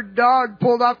lady with her dog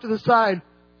pulled off to the side.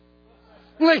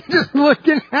 Like just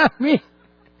looking at me.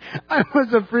 I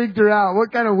must have freaked her out.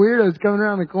 What kind of weirdo is coming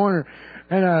around the corner?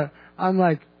 And I'm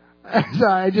like, so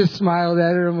I just smiled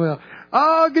at her and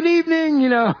oh, good evening,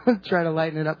 try to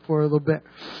lighten it up for her a little bit.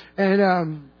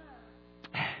 And,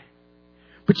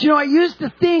 but I used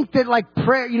to think that like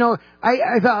prayer,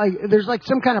 I thought like there's like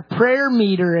some kind of prayer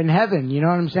meter in heaven. You know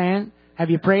what I'm saying? Have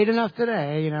you prayed enough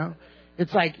today?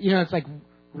 It's like, it's like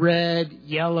red,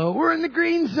 yellow. We're in the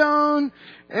green zone.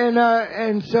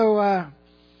 And so I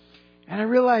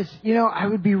realized, I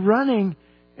would be running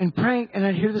and praying and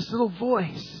I'd hear this little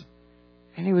voice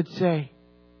and he would say,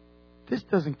 this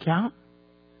doesn't count.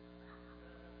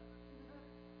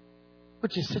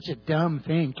 Which is such a dumb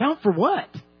thing. Count for what?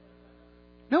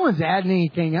 No one's adding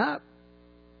anything up.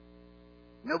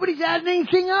 Nobody's adding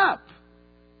anything up.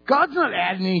 God's not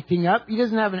adding anything up. He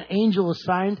doesn't have an angel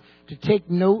assigned to take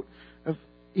note of,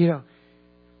 And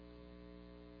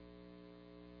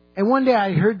one day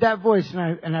I heard that voice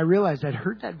and I realized I'd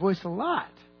heard that voice a lot.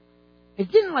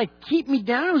 It didn't like keep me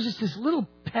down. It was just this little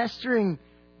pestering,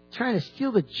 trying to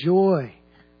steal the joy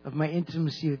of my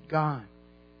intimacy with God.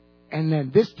 And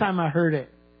then this time I heard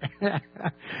it.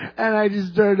 And I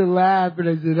just started to laugh and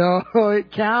I said, oh,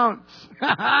 it counts.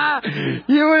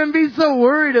 You wouldn't be so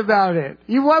worried about it.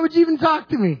 Why would you even talk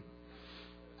to me?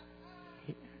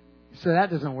 So that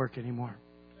doesn't work anymore.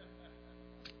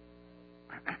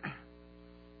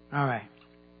 All right.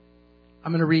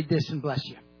 I'm going to read this and bless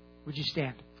you. Would you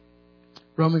stand?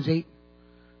 Romans 8.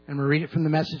 And we'll read it from the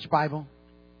Message Bible.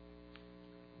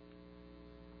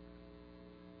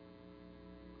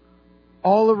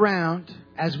 All around,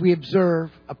 as we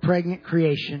observe a pregnant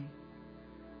creation,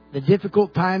 the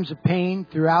difficult times of pain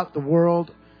throughout the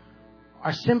world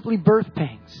are simply birth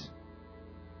pains.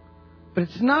 But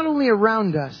it's not only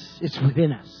around us, it's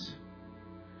within us.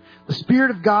 The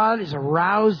Spirit of God is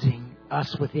arousing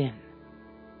us within.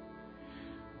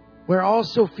 We're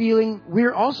also feeling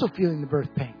the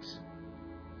birth pains.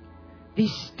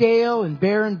 These stale and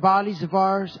barren bodies of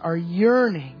ours are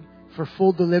yearning for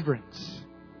full deliverance.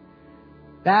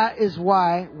 That is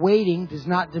why waiting does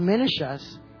not diminish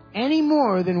us any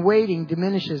more than waiting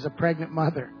diminishes a pregnant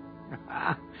mother.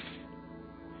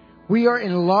 We are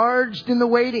enlarged in the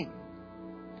waiting.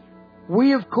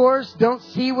 We, of course, don't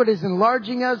see what is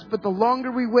enlarging us, but the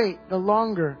longer we wait, the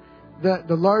larger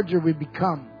we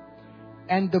become.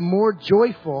 And the more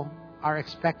joyful our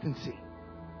expectancy.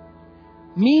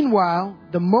 Meanwhile,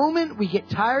 the moment we get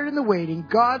tired in the waiting,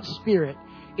 God's Spirit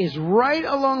is right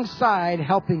alongside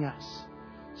helping us.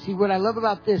 See, what I love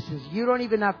about this is you don't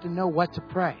even have to know what to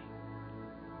pray.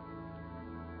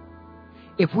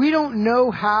 If we don't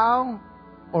know how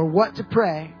or what to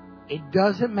pray, it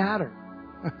doesn't matter.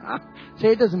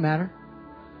 Say it doesn't matter.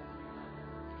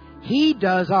 He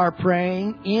does our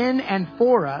praying in and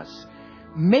for us,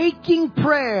 making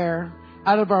prayer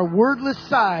out of our wordless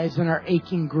sighs and our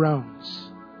aching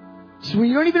groans. So when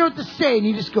you don't even know what to say and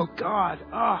you just go, God,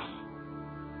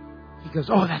 He goes,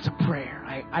 oh, that's a prayer.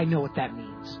 I know what that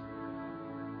means.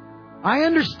 I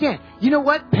understand. You know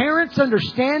what? Parents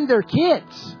understand their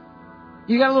kids.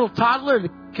 You got a little toddler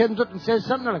that comes up and says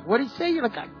something. They're like, what did he say? You're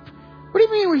like, what do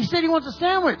you mean when he said he wants a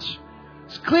sandwich?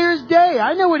 It's clear as day.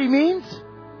 I know what he means.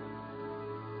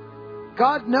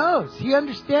 God knows. He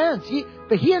understands.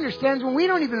 But He understands when we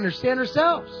don't even understand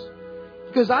ourselves.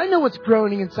 Because I know what's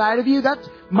groaning inside of you. That's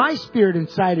my spirit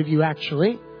inside of you,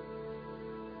 actually.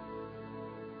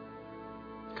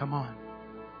 Come on.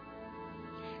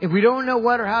 If we don't know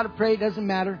what or how to pray, it doesn't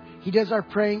matter. He does our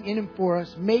praying in and for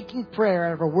us, making prayer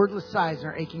out of our wordless sighs and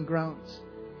our aching groans.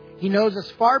 He knows us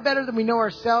far better than we know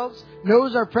ourselves,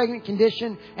 knows our pregnant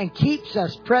condition, and keeps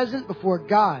us present before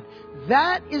God.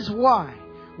 That is why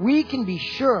we can be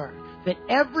sure that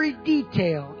every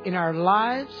detail in our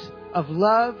lives of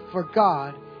love for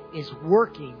God is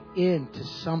working into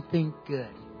something good.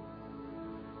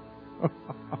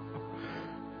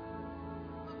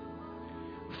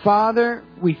 Father,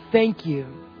 we thank you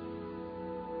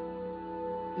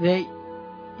that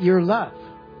your love.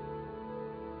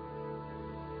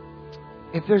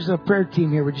 If there's a prayer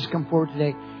team here, would just come forward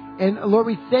today. And Lord,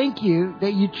 we thank you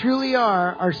that you truly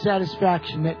are our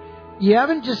satisfaction. That you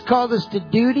haven't just called us to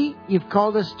duty, you've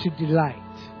called us to delight.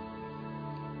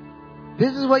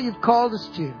 This is what you've called us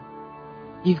to.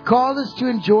 You've called us to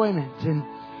enjoyment.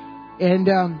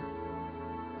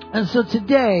 And so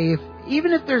today,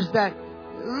 even if there's that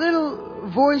little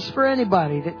voice for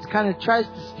anybody that kind of tries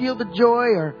to steal the joy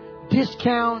or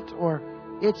discount or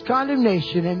it's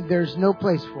condemnation, and there's no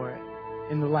place for it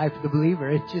in the life of the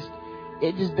believer. It just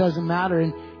doesn't matter.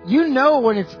 And you know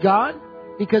when it's God,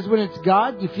 because when it's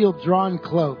God, you feel drawn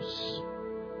close.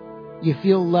 You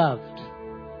feel loved.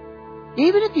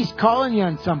 Even if He's calling you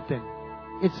on something,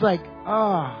 it's like,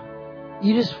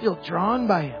 you just feel drawn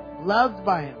by Him, loved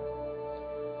by Him.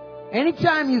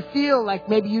 Anytime you feel like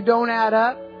maybe you don't add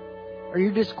up or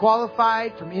you're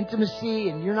disqualified from intimacy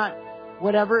and you're not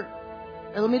whatever,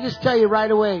 let me just tell you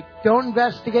right away, don't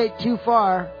investigate too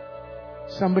far.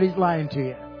 Somebody's lying to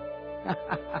you.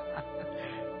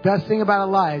 Best thing about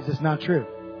a lie is it's not true.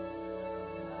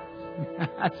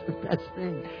 That's the best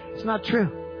thing. It's not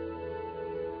true.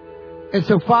 And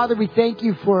so, Father, we thank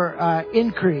you for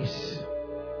increase.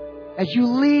 As you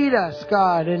lead us,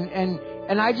 God, and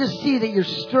I just see that you're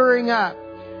stirring up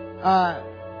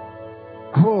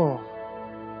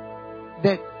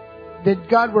that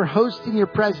God, we're hosting your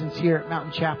presence here at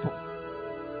Mountain Chapel.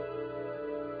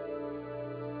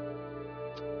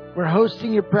 We're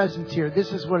hosting your presence here.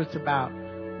 This is what it's about.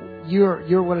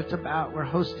 You're what it's about. We're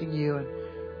hosting you. And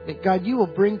that, God, you will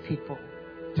bring people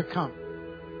to come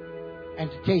and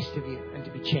to taste of you and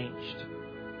to be changed.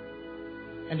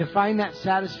 And to find that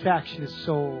satisfaction of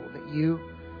soul that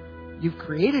you've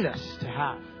created us to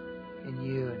have in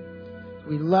you. And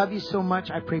we love you so much.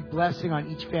 I pray blessing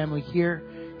on each family here.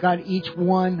 God, each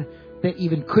one that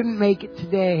even couldn't make it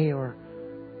today or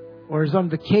is on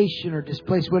vacation or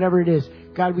displaced, whatever it is.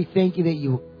 God, we thank you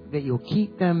that you'll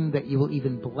keep them, that you will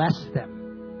even bless them.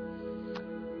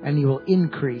 And you will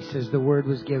increase as the word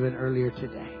was given earlier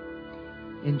today.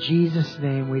 In Jesus'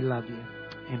 name we love you.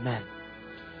 Amen.